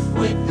life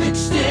with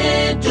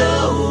Extendovite.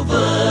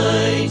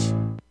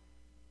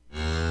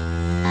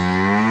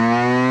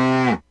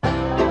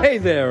 Hey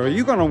there, are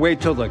you going to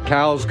wait till the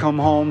cows come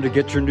home to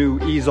get your new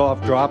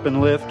Ease-Off drop-and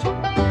lift?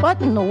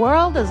 What in the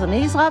world is an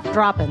Ease-Off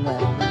drop-and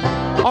lift?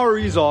 Our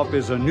Ease-Off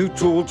is a new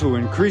tool to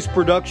increase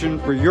production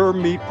for your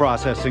meat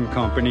processing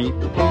company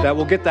that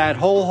will get that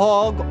whole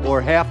hog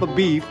or half a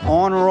beef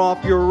on or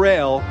off your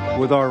rail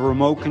with our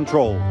remote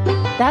control.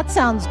 That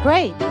sounds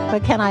great,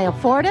 but can I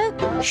afford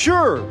it?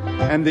 Sure,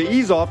 and the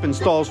Ease-Off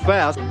installs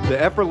fast. The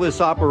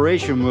effortless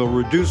operation will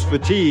reduce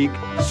fatigue,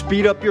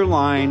 speed up your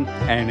line,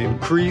 and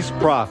increase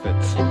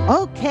profits.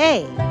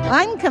 Okay,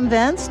 I'm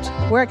convinced.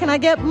 Where can I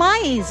get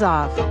my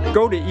Ease-Off?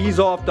 Go to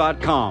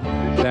easeoff.com.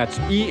 That's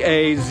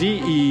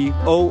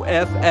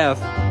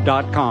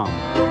EAZEOFF.com.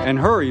 And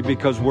hurry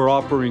because we're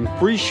offering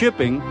free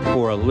shipping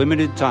for a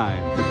limited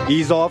time.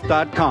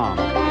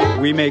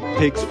 Easeoff.com. We make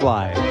pigs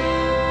fly.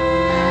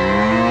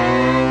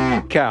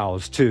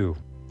 Cows, too.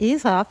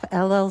 Ease-Off,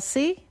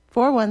 LLC,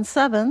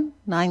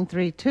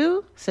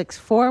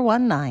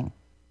 417-932-6419.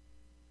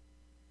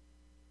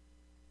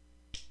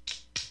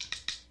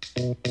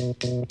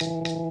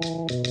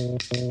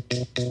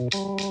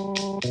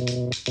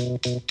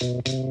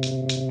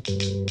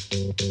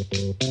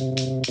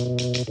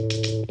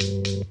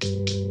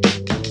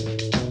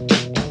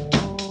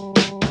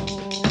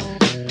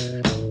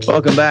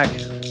 Welcome back.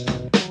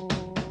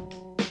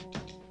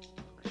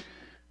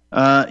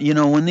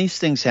 When these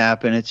things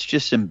happen, it's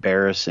just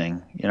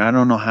embarrassing. I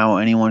don't know how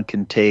anyone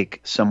can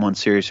take someone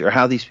seriously or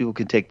how these people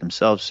can take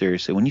themselves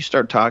seriously. When you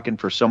start talking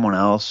for someone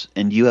else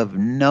and you have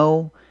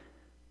no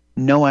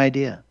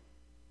idea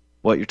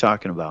what you're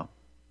talking about,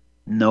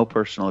 no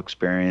personal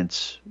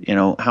experience.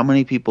 How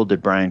many people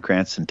did Bryan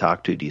Cranston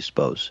talk to, do you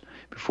suppose,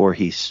 before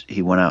he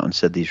went out and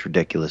said these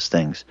ridiculous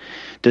things?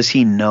 Does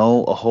he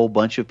know a whole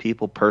bunch of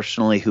people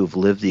personally who've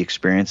lived the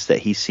experience that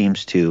he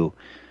seems to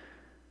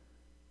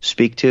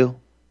speak to?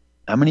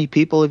 How many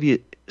people have you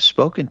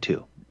spoken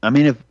to? I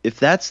mean, if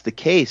that's the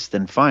case,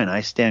 then fine, I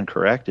stand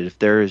corrected. If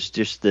there is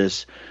just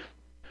this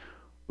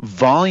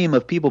volume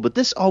of people, but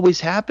this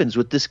always happens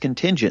with this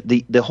contingent.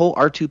 The whole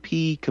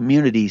R2P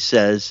community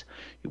says,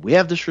 we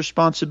have this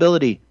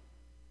responsibility.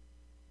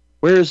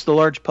 Where is the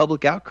large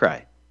public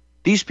outcry?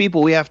 These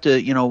people, we have to,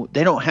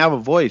 they don't have a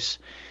voice.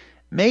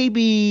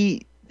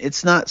 Maybe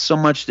it's not so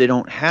much they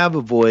don't have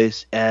a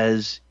voice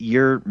as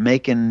you're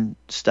making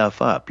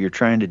stuff up. You're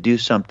trying to do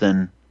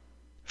something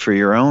for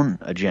your own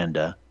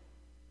agenda,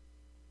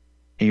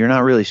 and you're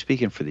not really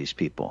speaking for these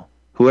people,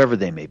 whoever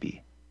they may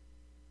be.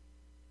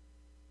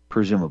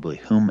 Presumably,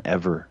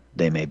 whomever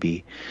they may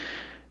be.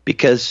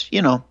 Because,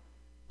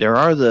 there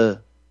are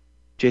the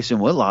Jason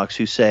Whitlocks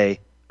who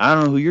say, I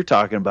don't know who you're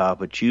talking about,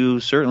 but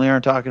you certainly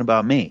aren't talking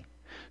about me.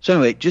 So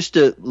anyway, just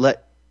to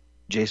let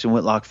Jason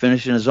Whitlock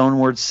finish in his own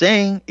words,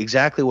 saying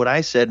exactly what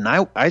I said,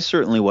 and I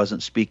certainly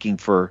wasn't speaking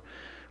for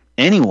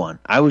anyone.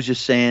 I was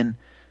just saying,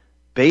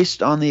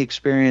 based on the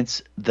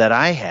experience that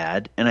I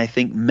had, and I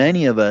think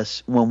many of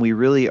us, when we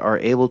really are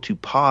able to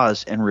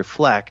pause and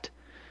reflect,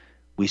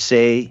 we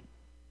say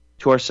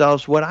to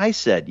ourselves what I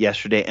said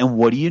yesterday. And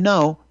what do you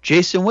know?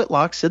 Jason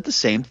Whitlock said the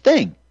same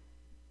thing.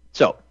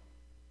 So,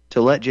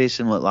 to let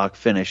Jason Whitlock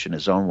finish in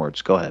his own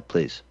words, go ahead,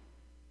 please.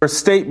 Her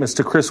statements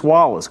to Chris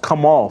Wallace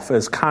come off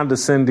as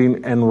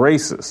condescending and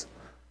racist.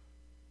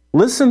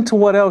 Listen to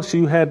what else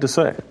you had to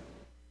say.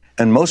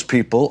 And most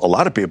people, a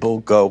lot of people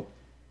go,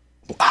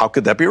 how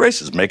could that be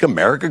racist? Make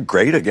America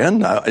great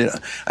again?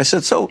 I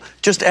said, so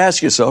just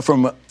ask yourself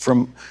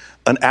from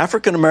an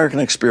African-American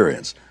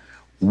experience,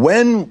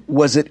 when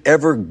was it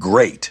ever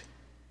great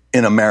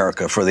in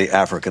America for the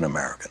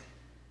African-American?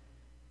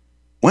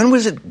 When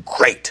was it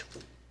great?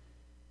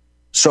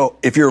 So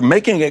if you're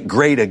making it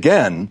great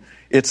again,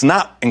 it's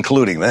not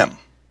including them.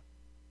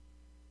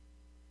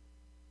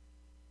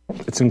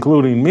 It's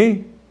including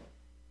me.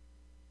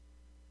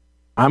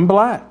 I'm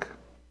black.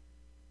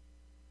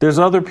 There's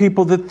other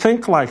people that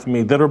think like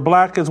me that are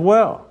black as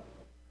well.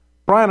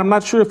 Brian, I'm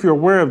not sure if you're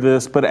aware of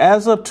this, but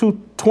as of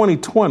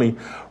 2020,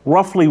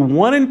 roughly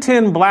 1 in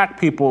 10 black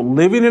people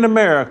living in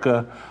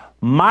America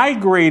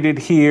migrated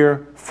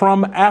here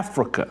from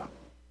Africa.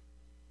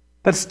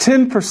 That's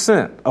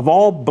 10% of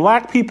all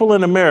black people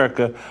in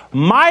America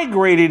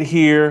migrated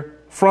here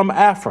from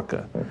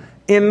Africa.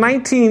 In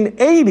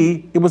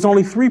 1980, it was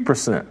only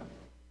 3%.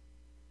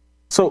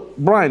 So,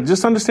 Brian,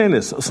 just understand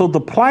this. So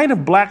the plight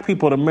of black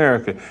people in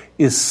America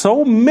is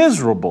so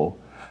miserable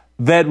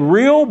that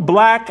real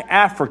black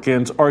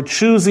Africans are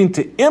choosing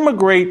to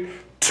immigrate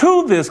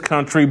to this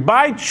country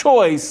by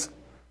choice,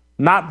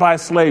 not by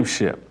slave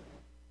ship.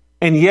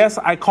 And yes,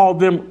 I call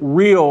them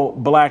real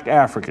black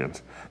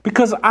Africans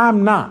because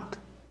I'm not.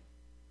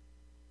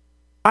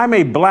 I'm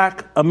a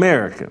black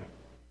American.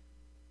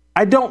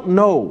 I don't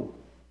know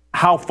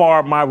how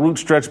far my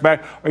roots stretch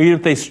back, or even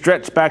if they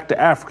stretch back to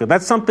Africa.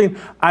 That's something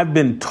I've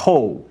been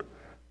told.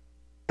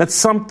 That's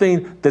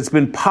something that's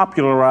been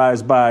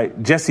popularized by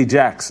Jesse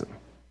Jackson.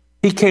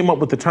 He came up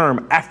with the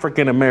term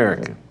African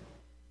American.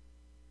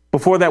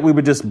 Before that, we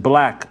were just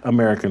black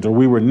Americans, or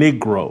we were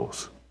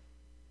Negroes.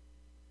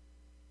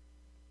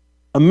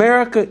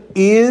 America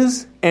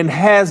is and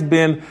has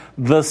been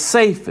the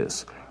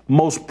safest,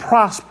 most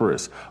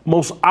prosperous,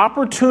 most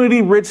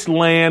opportunity-rich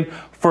land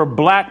for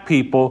black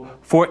people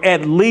for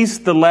at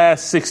least the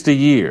last 60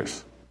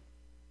 years.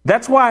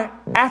 That's why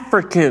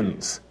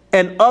Africans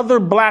and other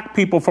black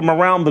people from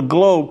around the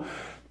globe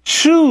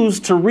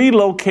choose to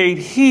relocate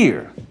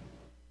here.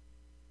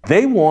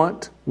 They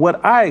want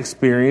what I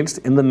experienced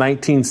in the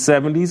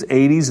 1970s,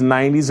 80s,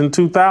 90s, and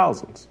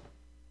 2000s.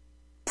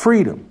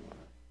 Freedom,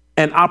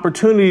 an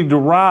opportunity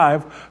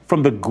derived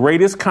from the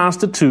greatest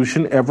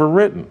Constitution ever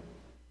written.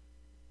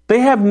 They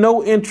have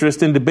no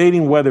interest in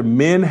debating whether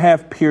men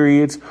have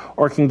periods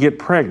or can get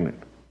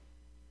pregnant.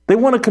 They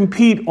want to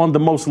compete on the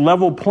most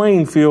level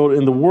playing field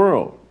in the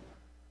world.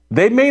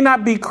 They may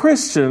not be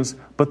Christians,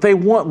 but they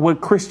want what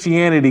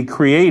Christianity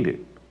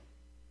created.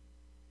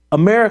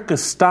 America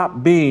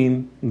stopped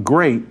being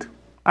great,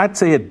 I'd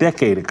say a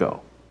decade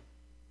ago.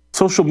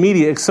 Social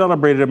media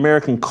accelerated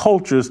American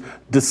culture's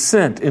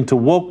descent into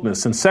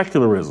wokeness and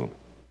secularism.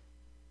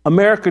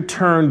 America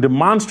turned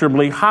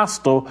demonstrably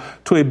hostile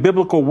to a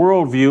biblical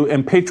worldview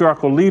and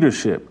patriarchal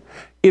leadership.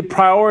 It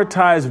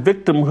prioritized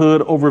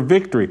victimhood over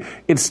victory.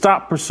 It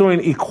stopped pursuing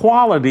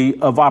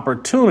equality of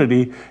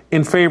opportunity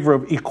in favor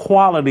of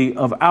equality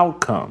of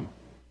outcome.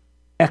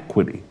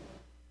 Equity.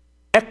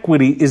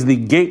 Equity is the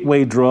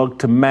gateway drug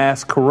to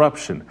mass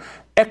corruption.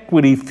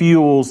 Equity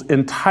fuels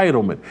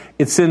entitlement.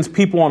 It sends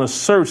people on a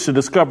search to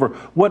discover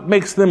what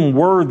makes them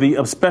worthy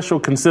of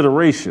special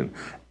consideration.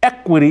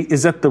 Equity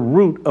is at the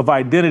root of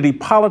identity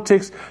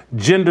politics,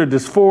 gender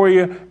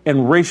dysphoria,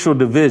 and racial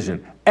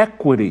division.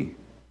 Equity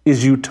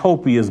is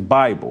utopia's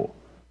Bible.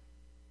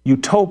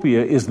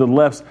 Utopia is the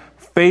left's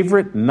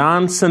favorite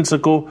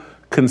nonsensical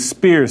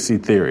conspiracy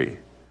theory.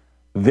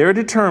 They're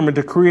determined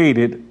to create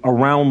it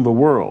around the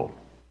world.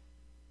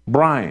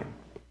 Brian,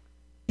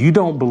 you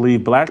don't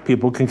believe black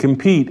people can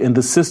compete in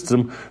the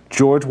system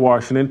George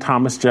Washington,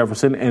 Thomas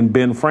Jefferson, and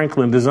Ben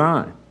Franklin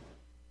designed.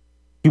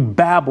 You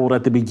babbled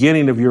at the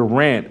beginning of your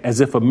rant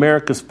as if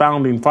America's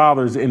founding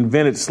fathers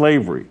invented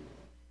slavery.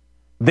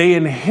 They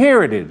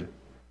inherited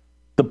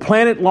the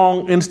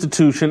planet-long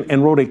institution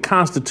and wrote a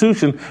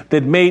constitution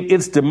that made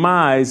its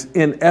demise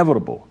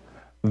inevitable.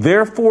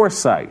 Their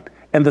foresight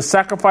and the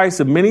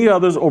sacrifice of many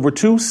others over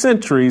 2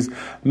 centuries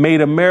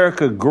made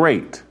America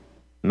great.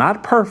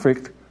 Not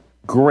perfect,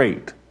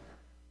 great.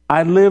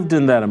 I lived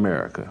in that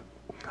America.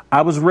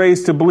 I was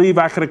raised to believe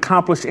I could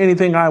accomplish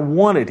anything I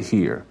wanted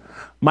here.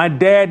 My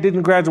dad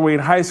didn't graduate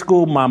high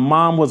school. My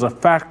mom was a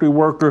factory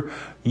worker.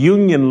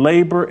 Union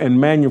labor and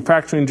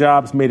manufacturing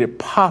jobs made it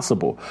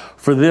possible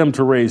for them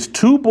to raise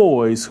 2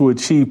 boys who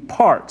achieved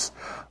parts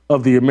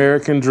of the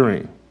American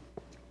dream.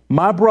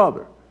 My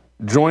brother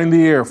joined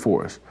the Air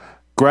Force,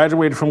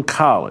 graduated from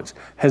college,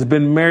 has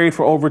been married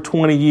for over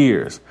 20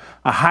 years,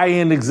 a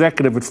high-end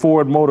executive at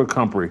Ford Motor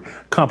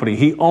Company.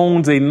 He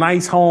owns a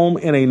nice home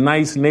in a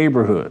nice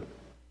neighborhood.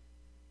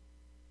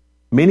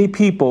 Many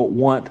people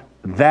want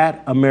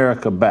that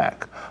America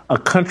back. A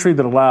country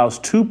that allows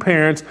two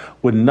parents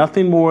with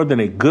nothing more than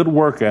a good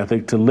work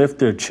ethic to lift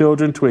their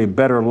children to a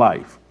better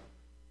life.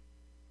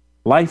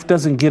 Life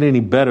doesn't get any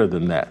better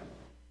than that.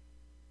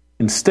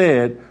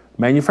 Instead,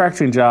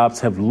 manufacturing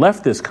jobs have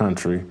left this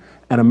country,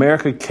 and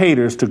America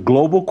caters to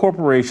global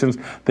corporations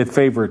that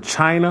favor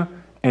China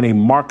and a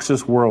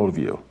Marxist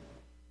worldview.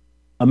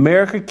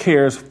 America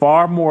cares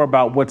far more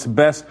about what's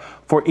best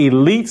for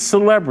elite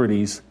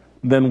celebrities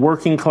than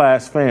working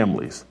class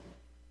families.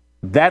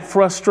 That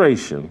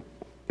frustration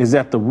is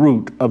at the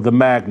root of the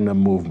MAGA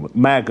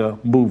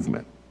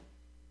movement.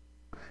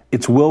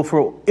 It's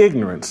willful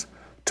ignorance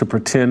to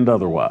pretend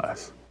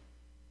otherwise.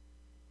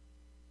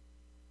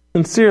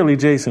 Sincerely,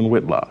 Jason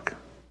Whitlock.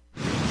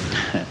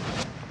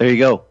 There you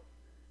go.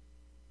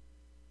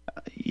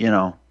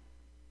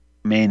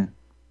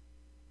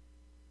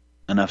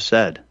 Enough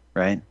said,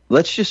 right?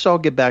 Let's just all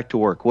get back to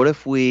work. What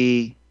if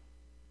we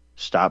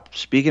stop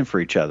speaking for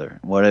each other?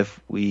 What if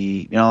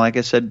we, like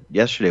I said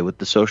yesterday with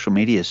the social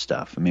media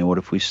stuff, what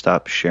if we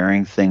stop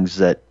sharing things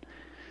that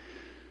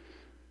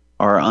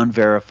are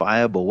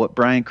unverifiable? What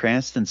Bryan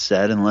Cranston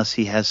said, unless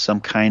he has some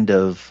kind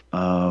of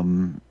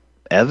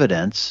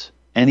evidence,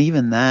 and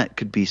even that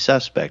could be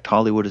suspect.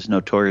 Hollywood is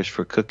notorious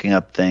for cooking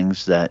up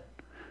things that,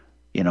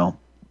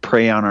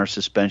 prey on our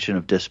suspension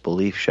of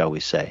disbelief, shall we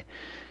say.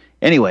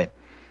 Anyway,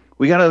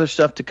 we got other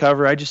stuff to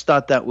cover. I just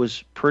thought that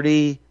was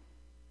pretty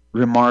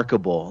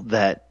remarkable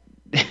that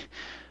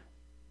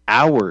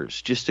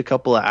just a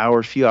couple of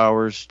hours, few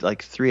hours,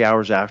 like 3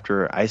 hours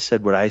after I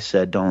said what I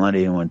said, don't let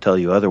anyone tell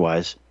you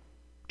otherwise,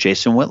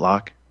 Jason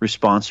Whitlock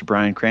responds to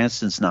Bryan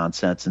Cranston's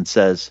nonsense and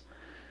says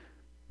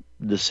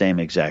the same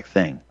exact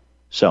thing.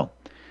 So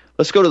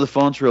let's go to the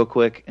phones real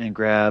quick and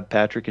grab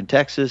Patrick in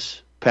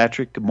Texas.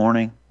 Patrick, good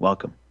morning.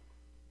 Welcome.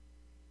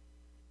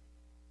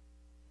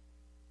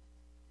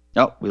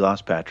 Oh, we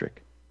lost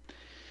Patrick.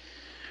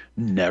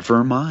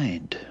 Never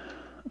mind.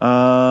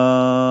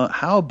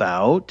 How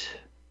about,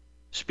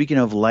 speaking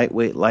of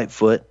lightweight,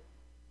 Lightfoot,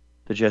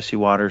 the Jesse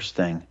Waters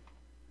thing.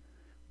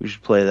 We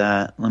should play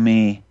that.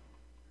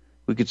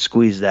 We could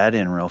squeeze that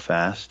in real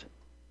fast.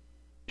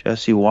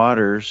 Jesse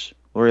Waters,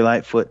 Lori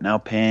Lightfoot now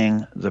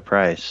paying the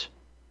price.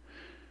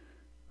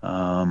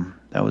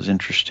 That was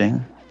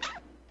interesting.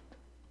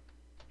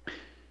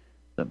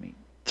 Let me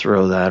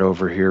throw that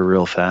over here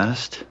real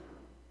fast.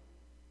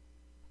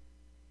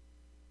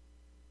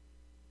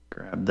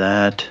 Grab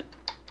that.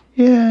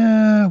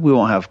 Yeah, we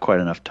won't have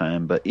quite enough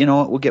time, but you know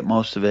what? We'll get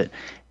most of it.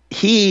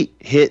 He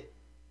hit,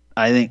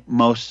 I think,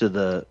 most of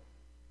the,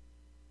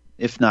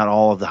 if not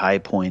all of the high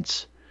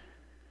points,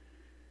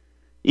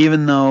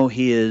 even though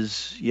he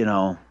is,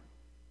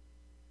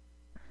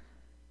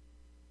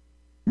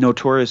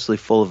 notoriously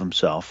full of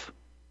himself.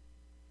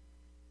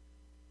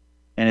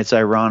 And it's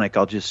ironic,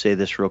 I'll just say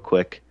this real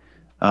quick.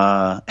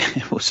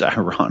 It was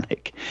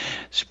ironic.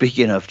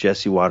 Speaking of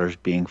Jesse Waters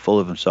being full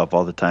of himself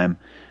all the time,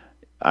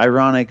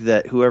 ironic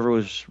that whoever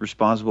was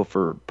responsible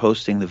for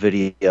posting the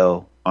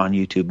video on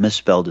YouTube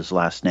misspelled his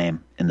last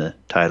name in the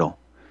title.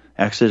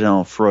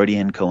 Accidental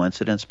Freudian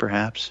coincidence,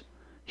 perhaps?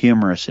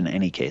 Humorous in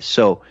any case.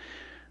 So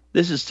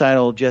this is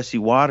titled Jesse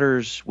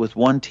Waters with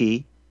one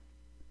T.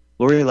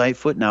 Lori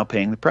Lightfoot now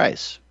paying the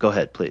price. Go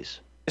ahead,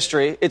 please.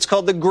 History. It's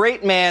called the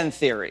great man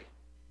theory.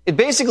 It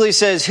basically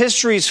says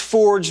history's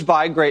forged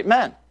by great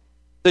men.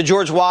 The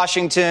George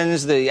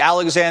Washingtons, the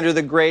Alexander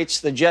the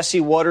Greats, the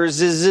Jesse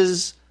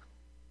Waterses.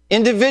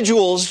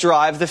 Individuals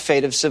drive the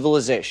fate of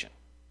civilization.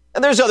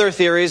 And there's other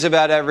theories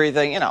about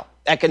everything.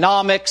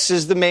 Economics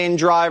is the main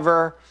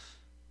driver.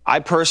 I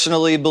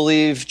personally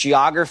believe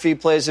geography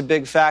plays a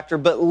big factor,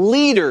 but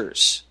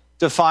leaders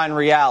define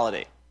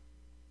reality.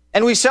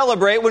 And we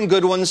celebrate when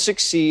good ones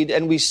succeed,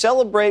 and we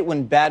celebrate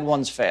when bad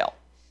ones fail.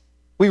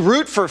 We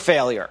root for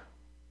failure.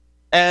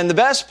 And the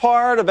best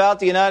part about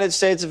the United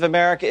States of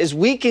America is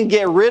we can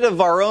get rid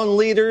of our own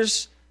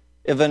leaders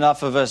if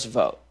enough of us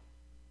vote.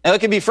 Now, it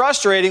can be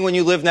frustrating when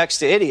you live next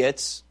to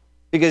idiots,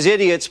 because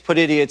idiots put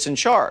idiots in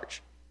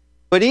charge.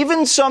 But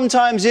even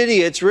sometimes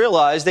idiots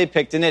realize they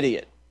picked an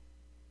idiot.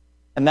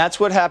 And that's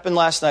what happened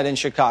last night in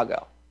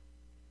Chicago.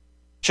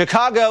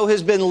 Chicago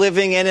has been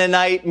living in a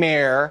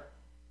nightmare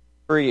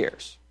for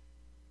years.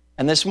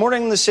 And this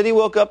morning, the city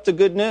woke up to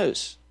good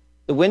news.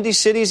 The Windy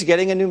City's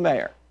getting a new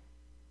mayor.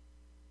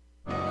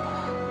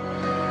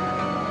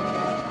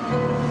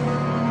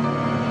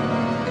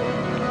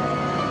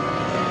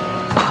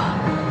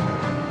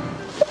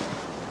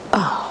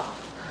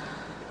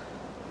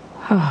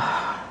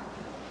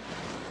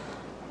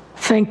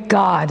 Thank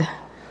God.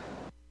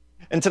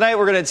 And tonight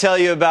we're going to tell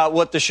you about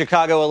what the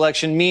Chicago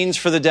election means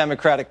for the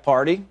Democratic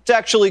Party. It's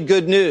actually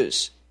good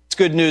news. It's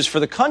good news for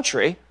the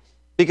country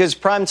because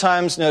prime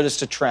time's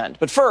noticed a trend.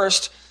 But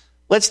first,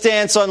 let's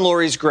dance on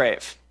Lori's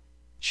grave.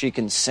 She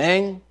can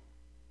sing.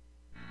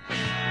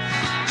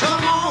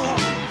 Come on,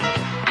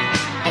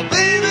 oh,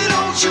 baby,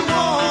 don't you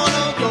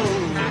wanna go?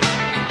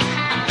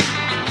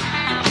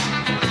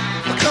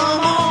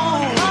 Come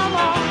on,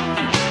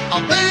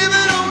 oh,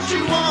 baby, don't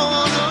you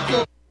wanna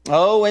go?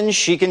 Oh, and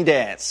she can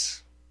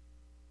dance.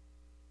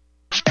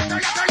 Come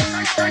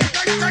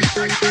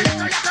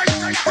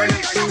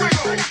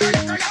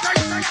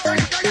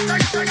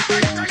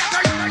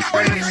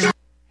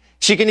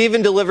She can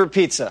even deliver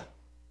pizza.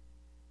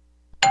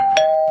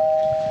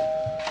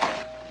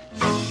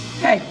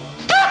 Hey,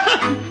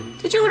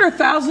 did you order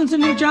thousands of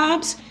new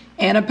jobs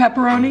and a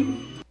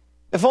pepperoni?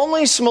 If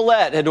only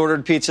Smollett had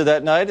ordered pizza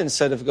that night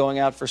instead of going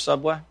out for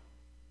Subway.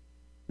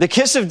 The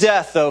kiss of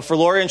death, though, for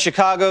Lori in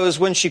Chicago is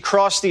when she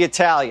crossed the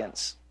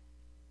Italians.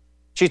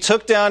 She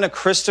took down a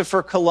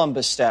Christopher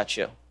Columbus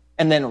statue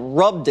and then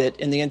rubbed it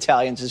in the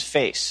Italians'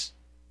 face.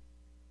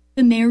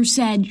 The mayor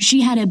said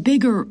she had a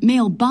bigger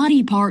male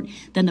body part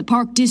than the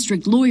Park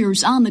District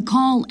lawyers on the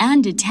call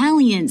and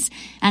Italians,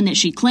 and that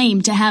she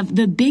claimed to have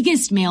the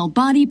biggest male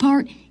body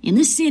part in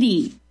the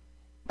city.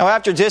 Now,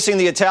 after dissing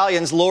the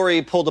Italians,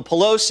 Lori pulled a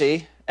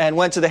Pelosi and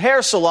went to the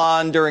hair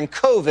salon during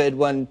COVID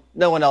when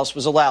no one else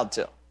was allowed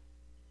to.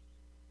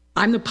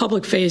 I'm the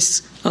public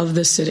face of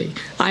this city.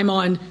 I'm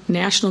on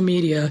national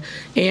media,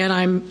 and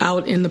I'm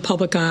out in the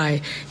public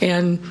eye.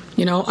 And,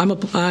 you know, I'm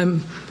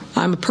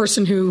a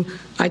person who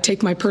I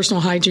take my personal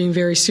hygiene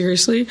very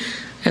seriously.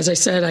 As I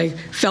said, I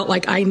felt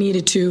like I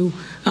needed to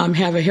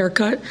have a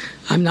haircut.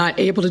 I'm not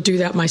able to do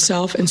that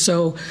myself, and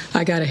so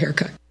I got a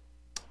haircut.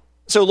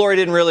 So Lori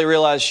didn't really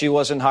realize she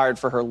wasn't hired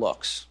for her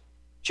looks.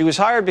 She was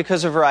hired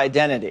because of her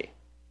identity.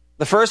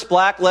 The first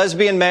black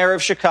lesbian mayor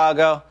of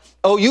Chicago.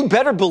 Oh, you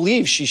better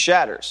believe she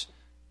shatters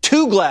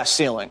 2 glass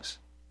ceilings.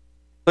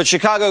 But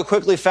Chicago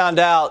quickly found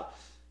out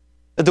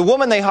that the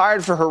woman they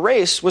hired for her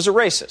race was a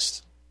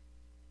racist.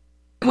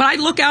 When I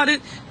look out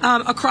at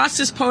across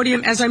this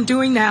podium, as I'm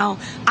doing now,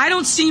 I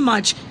don't see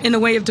much in the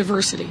way of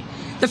diversity.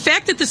 The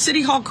fact that the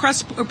City Hall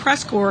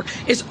press corps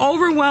is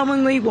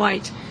overwhelmingly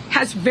white,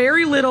 has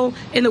very little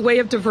in the way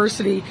of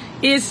diversity,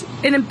 is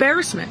an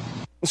embarrassment.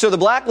 So the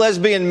black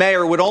lesbian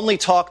mayor would only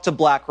talk to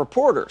black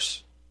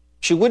reporters.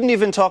 She wouldn't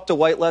even talk to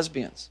white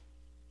lesbians.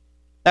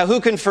 Now,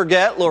 who can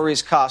forget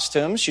Lori's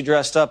costumes? She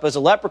dressed up as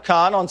a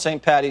leprechaun on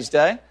St. Paddy's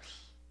Day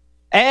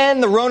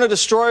and the Rona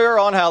Destroyer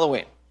on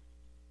Halloween.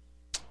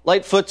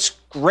 Lightfoot's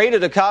great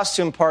at a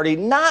costume party,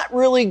 not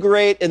really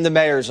great in the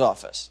mayor's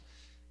office.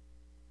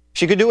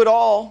 She could do it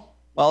all,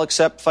 well,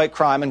 except fight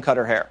crime and cut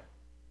her hair.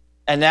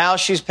 And now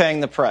she's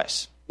paying the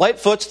price.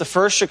 Lightfoot's the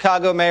first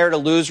Chicago mayor to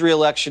lose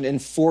re-election in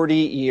 40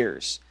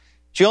 years.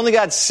 She only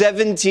got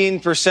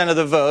 17% of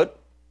the vote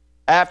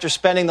after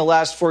spending the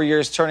last 4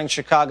 years turning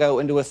Chicago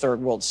into a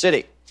third world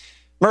city.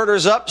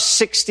 Murder's up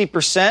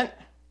 60%,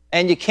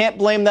 and you can't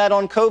blame that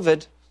on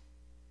COVID.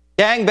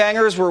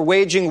 Gangbangers were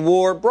waging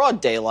war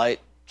broad daylight.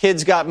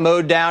 Kids got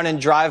mowed down in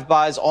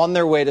drive-bys on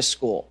their way to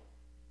school.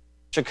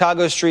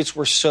 Chicago streets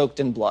were soaked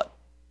in blood.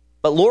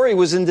 But Lori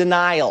was in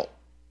denial.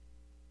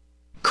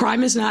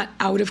 Crime is not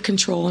out of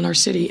control in our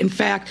city. In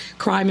fact,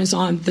 crime is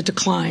on the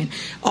decline.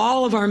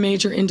 All of our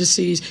major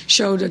indices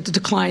showed a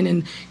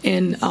decline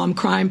in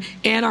crime,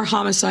 and our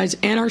homicides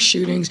and our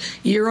shootings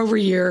year over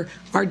year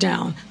are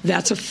down.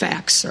 That's a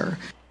fact, sir.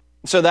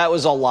 So that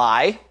was a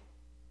lie.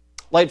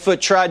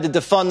 Lightfoot tried to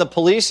defund the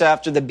police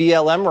after the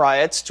BLM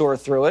riots tore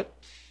through it,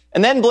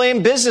 and then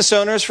blamed business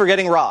owners for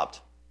getting robbed.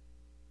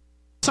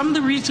 Some of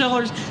the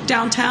retailers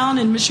downtown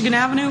in Michigan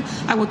Avenue,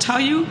 I will tell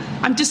you,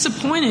 I'm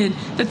disappointed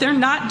that they're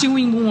not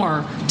doing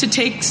more to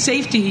take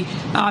safety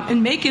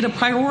and make it a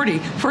priority.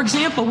 For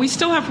example, we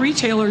still have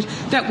retailers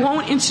that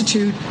won't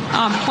institute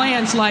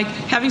plans like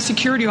having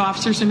security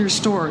officers in their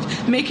stores,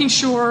 making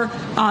sure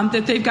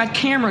that they've got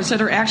cameras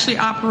that are actually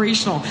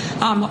operational,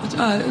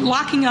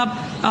 locking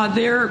up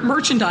their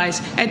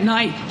merchandise at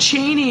night,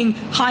 chaining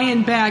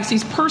high-end bags.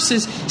 These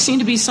purses seem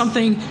to be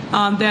something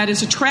that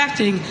is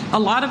attracting a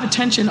lot of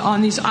attention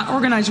on these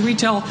organized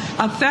retail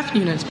theft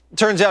units.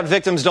 Turns out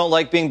victims don't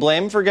like being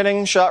blamed for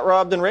getting shot,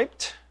 robbed, and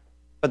raped.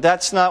 But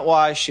that's not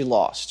why she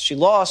lost. She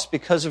lost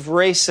because of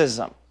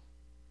racism.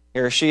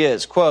 Here she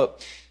is,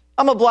 quote,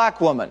 "I'm a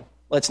black woman,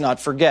 let's not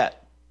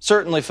forget.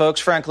 Certainly, folks,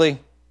 frankly,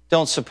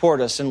 don't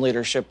support us in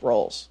leadership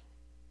roles."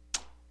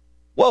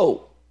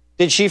 Whoa,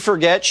 did she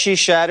forget she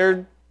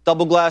shattered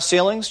double glass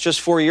ceilings just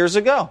 4 years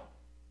ago?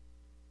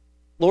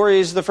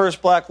 Lori is the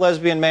first black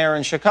lesbian mayor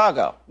in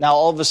Chicago. Now,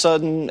 all of a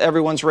sudden,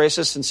 everyone's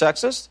racist and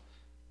sexist?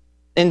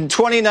 In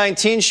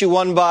 2019, she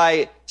won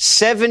by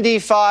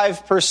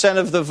 75%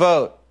 of the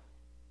vote.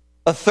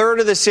 A third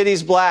of the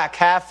city's black,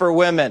 half for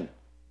women.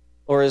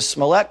 Or as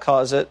Smollett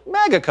calls it,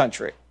 MAGA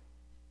country.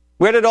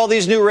 Where did all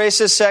these new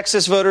racist,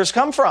 sexist voters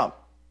come from?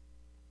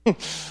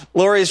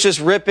 Lori's just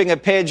ripping a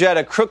page out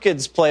of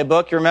Crooked's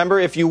playbook. You remember,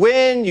 if you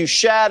win, you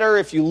shatter.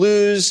 If you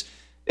lose,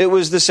 it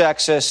was the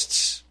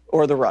sexists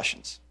or the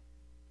Russians.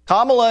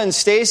 Kamala and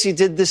Stacey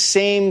did the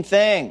same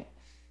thing.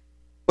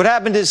 What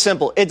happened is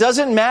simple. It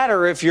doesn't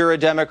matter if you're a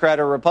Democrat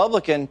or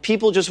Republican.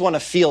 People just want to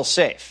feel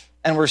safe.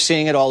 And we're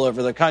seeing it all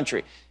over the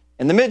country.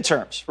 In the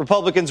midterms,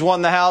 Republicans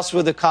won the House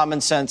with a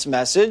common sense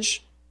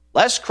message.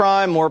 Less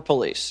crime, more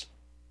police.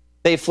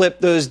 They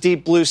flipped those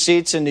deep blue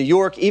seats in New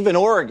York, even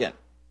Oregon,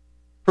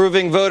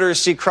 proving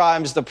voters see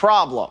crime's the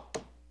problem,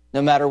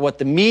 no matter what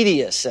the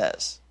media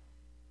says.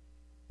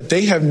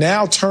 They have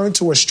now turned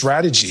to a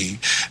strategy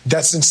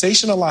that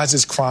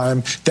sensationalizes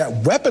crime,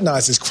 that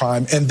weaponizes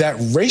crime, and that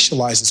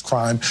racializes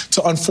crime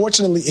to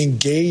unfortunately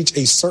engage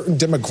a certain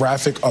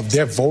demographic of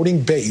their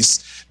voting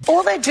base.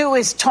 All they do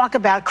is talk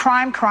about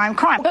crime, crime,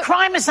 crime.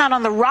 Crime is not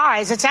on the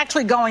rise. It's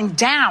actually going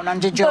down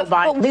under Joe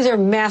Biden. These are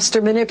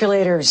master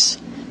manipulators.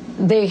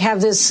 They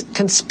have this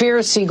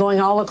conspiracy going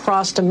all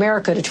across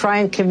America to try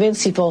and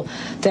convince people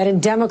that in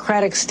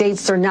democratic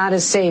states they're not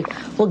as safe.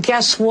 Well,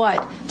 guess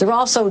what? They're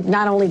also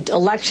not only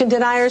election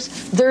deniers,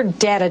 they're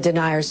data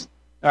deniers.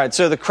 All right,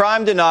 so the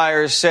crime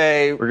deniers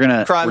say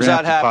crime's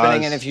not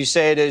happening, and if you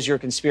say it is, you're a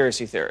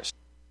conspiracy theorist.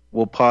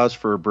 We'll pause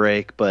for a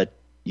break, but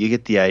you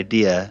get the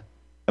idea.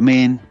 I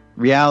mean,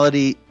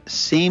 reality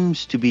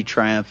seems to be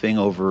triumphing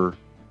over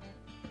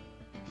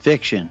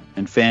fiction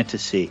and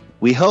fantasy.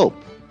 We hope.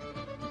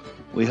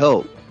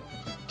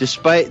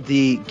 Despite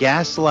the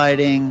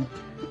gaslighting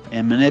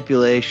and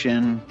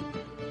manipulation,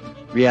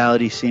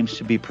 reality seems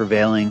to be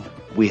prevailing.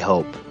 We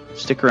hope.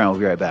 Stick around.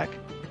 We'll be right back.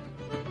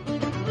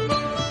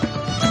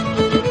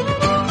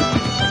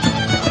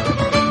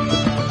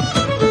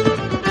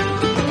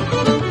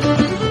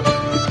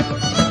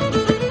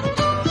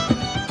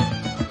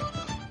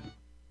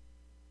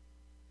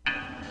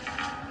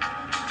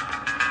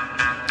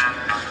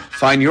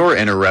 Find your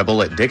inner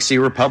rebel at Dixie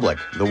Republic,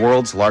 the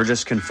world's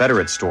largest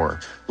Confederate store,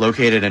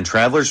 located in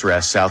Travelers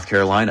Rest, South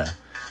Carolina.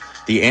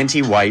 The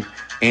anti-white,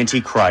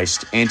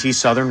 anti-Christ,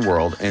 anti-Southern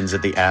world ends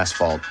at the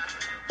asphalt.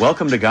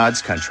 Welcome to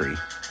God's country.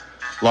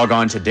 Log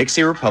on to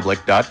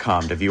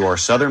DixieRepublic.com to view our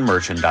Southern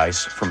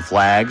merchandise, from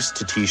flags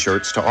to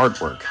T-shirts to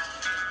artwork.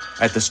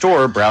 At the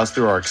store, browse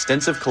through our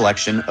extensive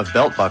collection of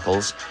belt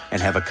buckles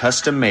and have a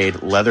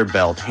custom-made leather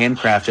belt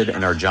handcrafted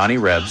in our Johnny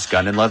Rebs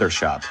Gun and Leather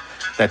Shop.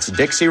 That's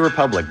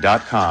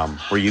DixieRepublic.com,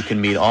 where you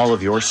can meet all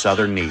of your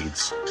Southern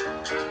needs.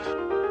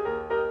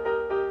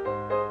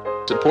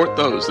 Support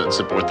those that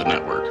support the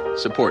network.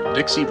 Support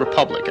Dixie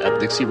Republic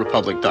at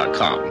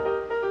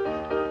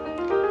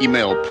DixieRepublic.com.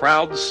 Email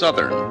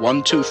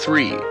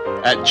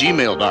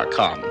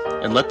ProudSouthern123@gmail.com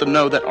and let them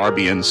know that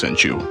RBN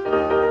sent you.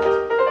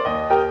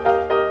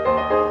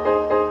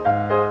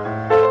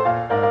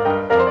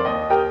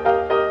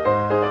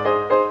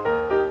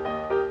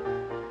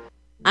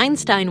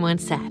 Einstein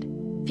once said,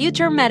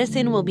 "Future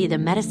medicine will be the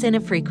medicine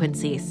of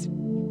frequencies."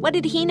 What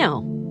did he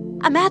know?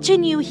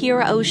 Imagine you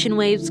hear ocean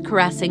waves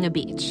caressing a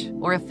beach,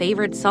 or a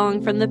favorite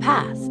song from the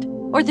past,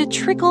 or the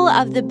trickle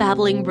of the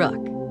babbling brook.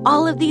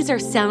 All of these are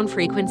sound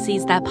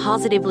frequencies that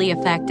positively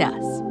affect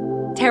us.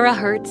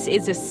 Terahertz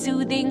is a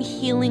soothing,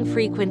 healing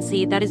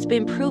frequency that has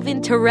been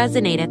proven to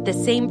resonate at the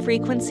same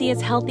frequency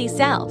as healthy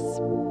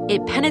cells.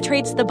 It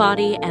penetrates the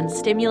body and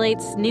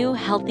stimulates new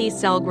healthy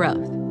cell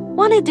growth.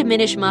 Want to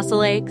diminish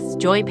muscle aches,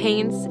 joint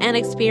pains, and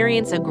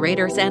experience a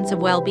greater sense of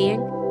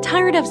well-being?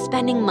 Tired of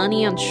spending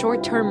money on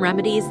short-term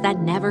remedies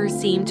that never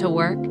seem to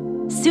work?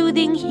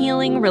 Soothing,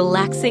 healing,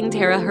 relaxing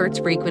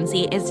terahertz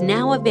frequency is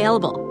now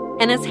available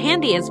and as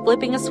handy as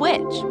flipping a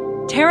switch.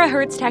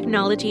 Terahertz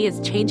technology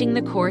is changing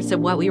the course of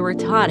what we were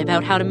taught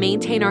about how to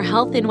maintain our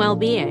health and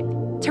well-being.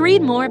 To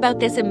read more about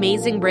this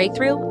amazing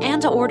breakthrough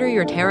and to order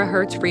your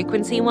terahertz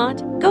frequency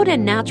wand, go to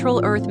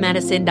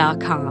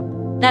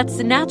NaturalEarthMedicine.com. That's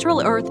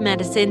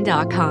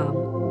NaturalEarthMedicine.com.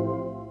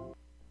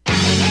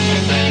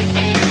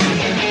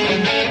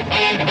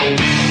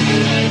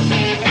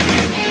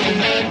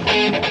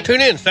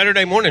 Tune in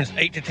Saturday mornings,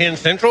 8 to 10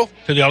 Central,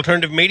 to the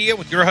Alternative Media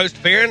with your host,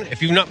 Farron.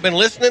 If you've not been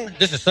listening,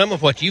 this is some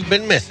of what you've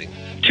been missing.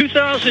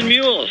 2,000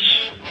 mules,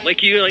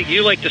 like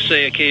you like to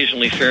say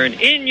occasionally, Farron,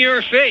 in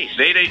your face.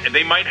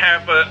 They might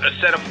have a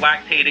set of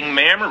lactating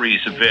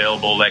mammaries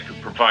available that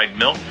could provide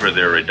milk for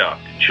their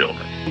adopted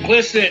children.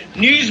 Complicit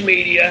news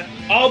media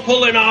all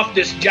pulling off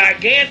this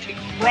gigantic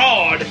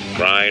fraud.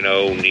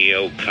 Rhino,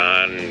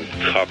 neocon,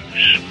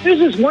 cucks. There's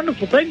this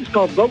wonderful thing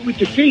called Vote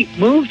with Your Feet.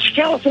 Move to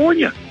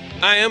California.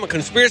 I am a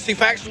conspiracy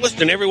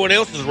factualist, and everyone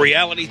else is a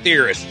reality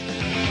theorist.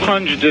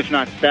 Hundreds, if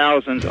not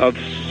thousands, of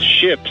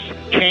ships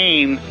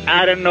came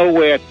out of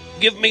nowhere.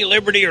 Give me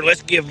liberty or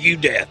let's give you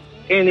death.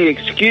 Any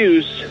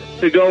excuse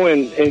to go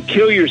and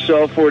kill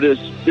yourself for this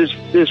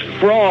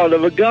fraud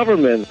of a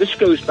government. This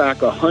goes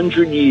back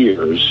 100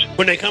 years.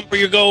 When they come for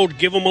your gold,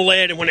 give them a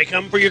lead, and when they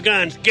come for your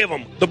guns, give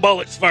them the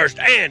bullets first.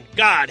 And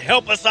God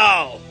help us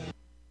all.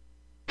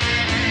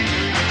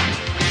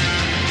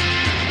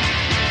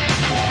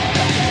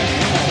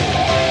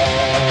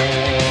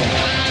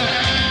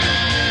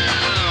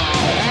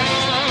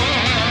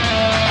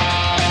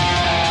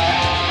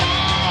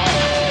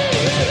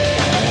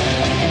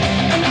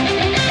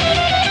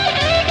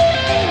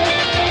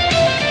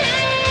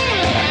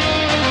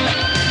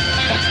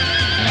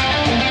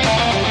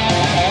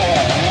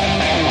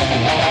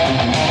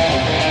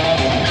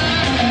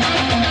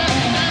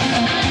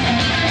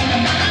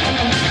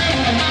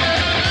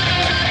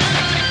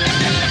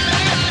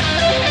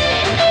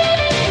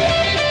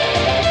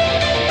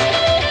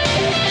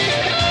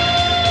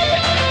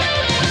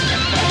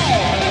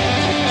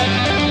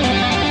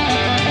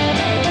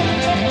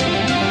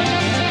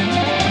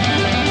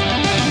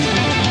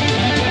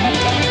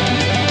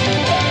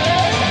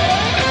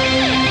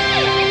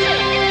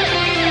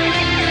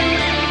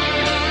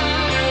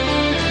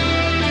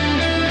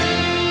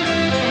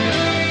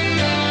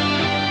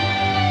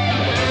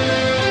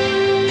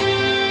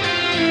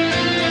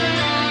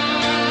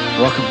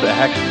 Welcome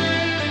back.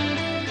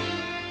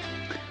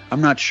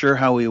 I'm not sure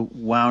how we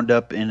wound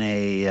up in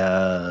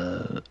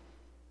a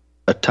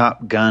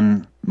Top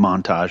Gun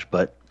montage,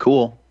 but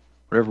cool.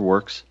 Whatever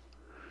works.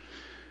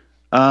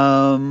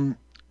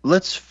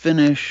 Let's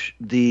finish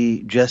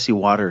the Jesse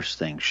Waters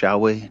thing, shall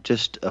we?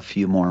 Just a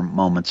few more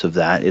moments of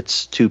that.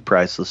 It's too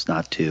priceless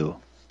not to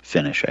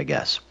finish, I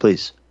guess.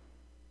 Please.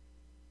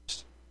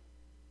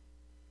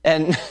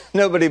 And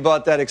nobody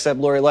bought that except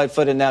Lori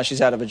Lightfoot, and now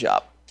she's out of a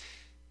job.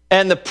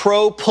 And the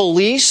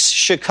pro-police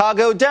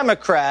Chicago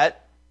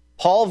Democrat,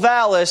 Paul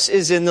Vallis,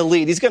 is in the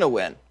lead. He's going to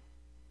win.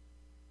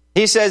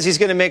 He says he's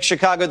going to make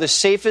Chicago the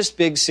safest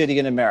big city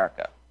in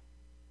America.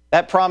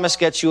 That promise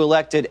gets you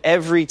elected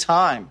every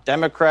time,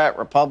 Democrat,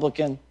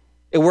 Republican.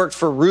 It worked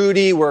for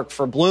Rudy, worked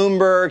for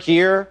Bloomberg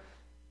here.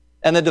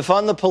 And the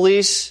defund the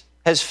police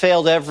has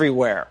failed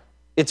everywhere.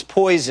 It's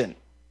poison.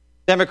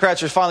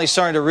 Democrats are finally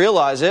starting to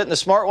realize it, and the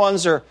smart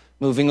ones are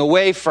moving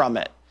away from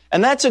it.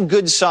 And that's a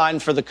good sign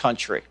for the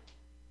country.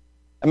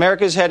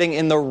 America's heading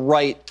in the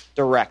right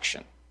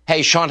direction.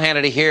 Hey, Sean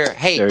Hannity here.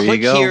 Hey,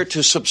 click here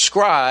to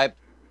subscribe.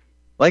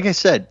 Like I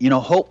said,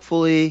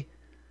 hopefully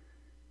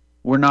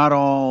we're not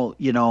all,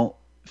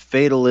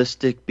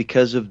 fatalistic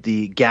because of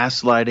the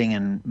gaslighting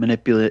and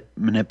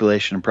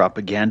manipulation and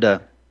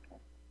propaganda.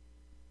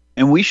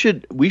 And we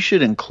should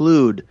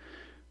include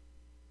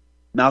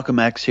Malcolm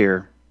X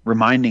here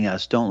reminding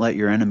us, don't let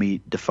your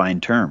enemy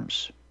define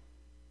terms.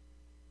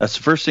 That's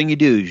the first thing you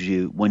do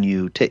is when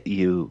you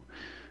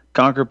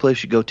conquer a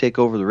place, you go take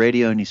over the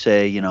radio and you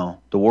say, the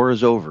war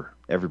is over.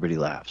 Everybody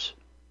laughs.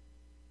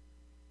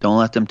 Don't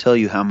let them tell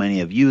you how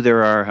many of you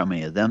there are, how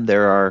many of them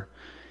there are.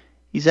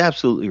 He's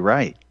absolutely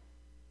right.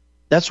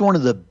 That's one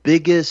of the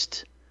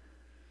biggest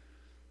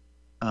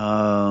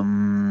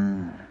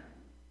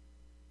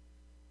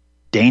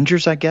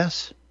dangers, I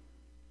guess,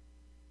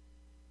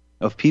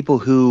 of people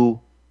who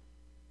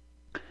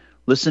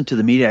listen to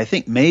the media. I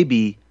think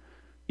maybe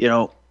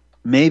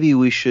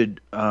we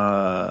should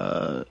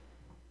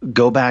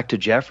go back to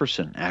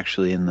Jefferson,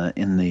 actually, in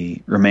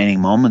the remaining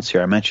moments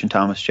here. I mentioned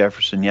Thomas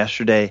Jefferson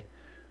yesterday.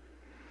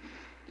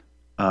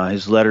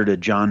 His letter to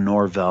John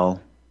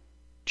Norvell,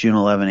 June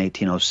 11,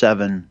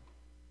 1807.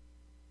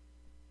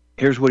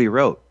 Here's what he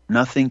wrote.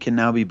 Nothing can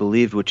now be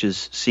believed which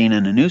is seen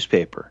in a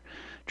newspaper.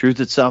 Truth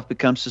itself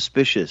becomes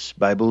suspicious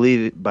by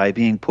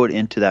being put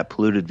into that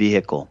polluted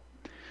vehicle.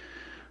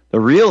 The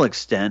real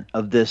extent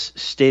of this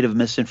state of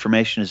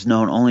misinformation is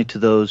known only to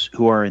those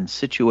who are in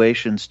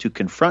situations to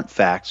confront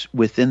facts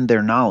within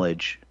their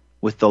knowledge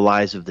with the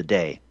lies of the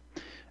day.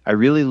 I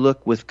really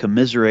look with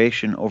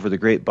commiseration over the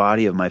great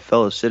body of my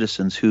fellow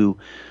citizens who,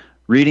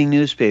 reading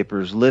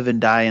newspapers, live and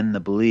die in the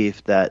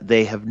belief that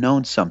they have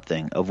known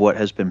something of what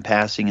has been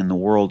passing in the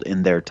world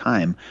in their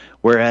time,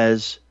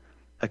 whereas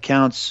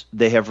accounts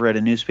they have read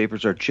in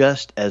newspapers are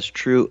just as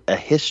true a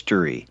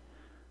history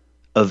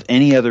of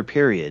any other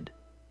period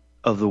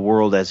of the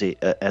world as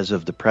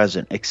of the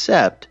present,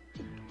 except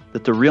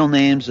that the real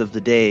names of the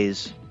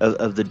days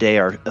of the day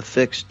are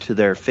affixed to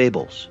their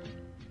fables.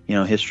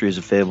 History is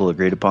a fable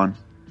agreed upon.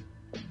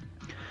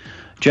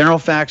 General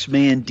facts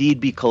may indeed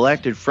be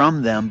collected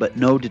from them, but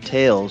no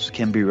details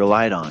can be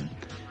relied on.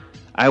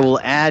 I will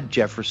add,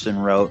 Jefferson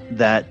wrote,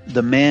 that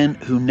the man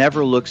who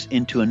never looks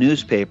into a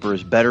newspaper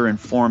is better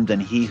informed than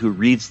he who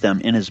reads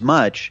them,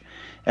 inasmuch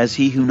as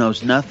he who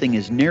knows nothing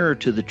is nearer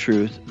to the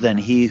truth than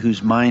he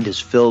whose mind is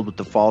filled with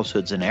the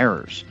falsehoods and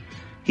errors.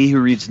 He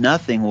who reads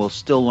nothing will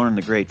still learn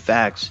the great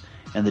facts,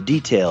 and the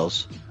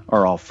details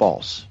are all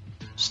false.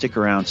 Stick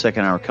around.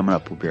 Second hour coming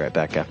up. We'll be right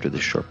back after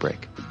this short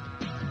break.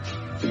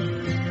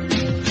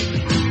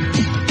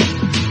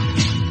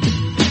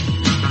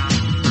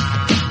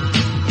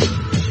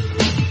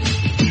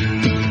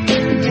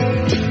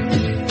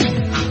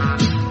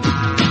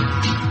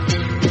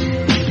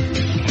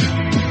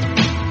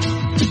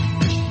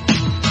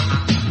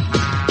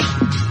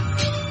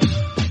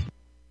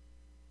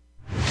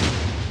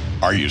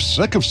 Are you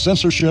sick of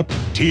censorship?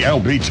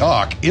 TLB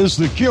Talk is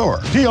the cure.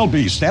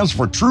 TLB stands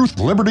for Truth,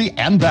 Liberty,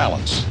 and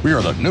Balance. We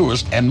are the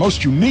newest and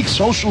most unique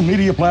social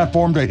media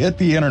platform to hit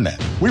the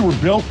internet. We were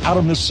built out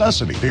of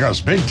necessity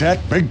because Big Tech,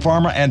 Big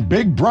Pharma, and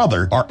Big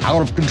Brother are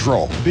out of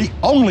control. The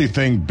only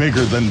thing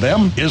bigger than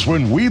them is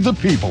when we, the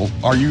people,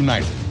 are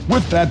united.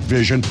 With that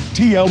vision,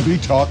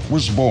 TLB Talk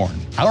was born.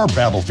 Our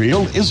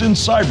battlefield is in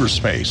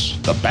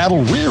cyberspace. The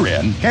battle we're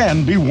in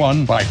can be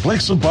won by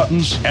clicks of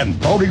buttons and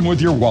voting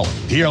with your wallet.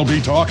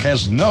 TLB Talk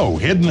has no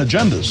hidden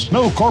agendas,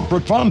 no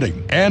corporate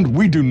funding, and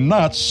we do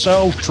not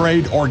sell,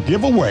 trade, or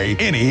give away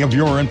any of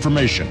your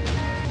information.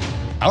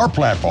 Our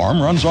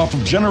platform runs off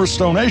of generous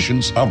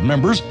donations of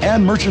members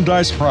and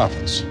merchandise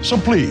profits. So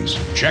please,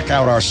 check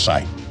out our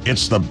site.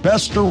 It's the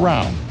best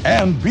around.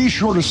 And be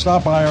sure to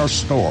stop by our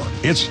store.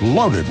 It's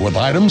loaded with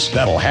items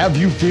that'll have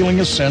you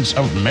feeling a sense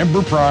of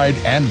member pride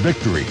and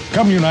victory.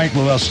 Come unite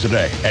with us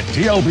today at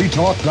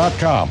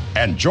TLBTalk.com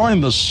and join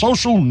the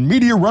social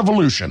media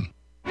revolution.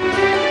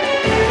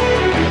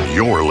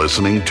 You're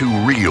listening to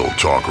Real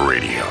Talk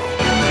Radio,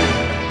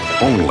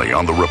 only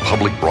on the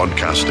Republic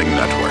Broadcasting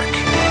Network.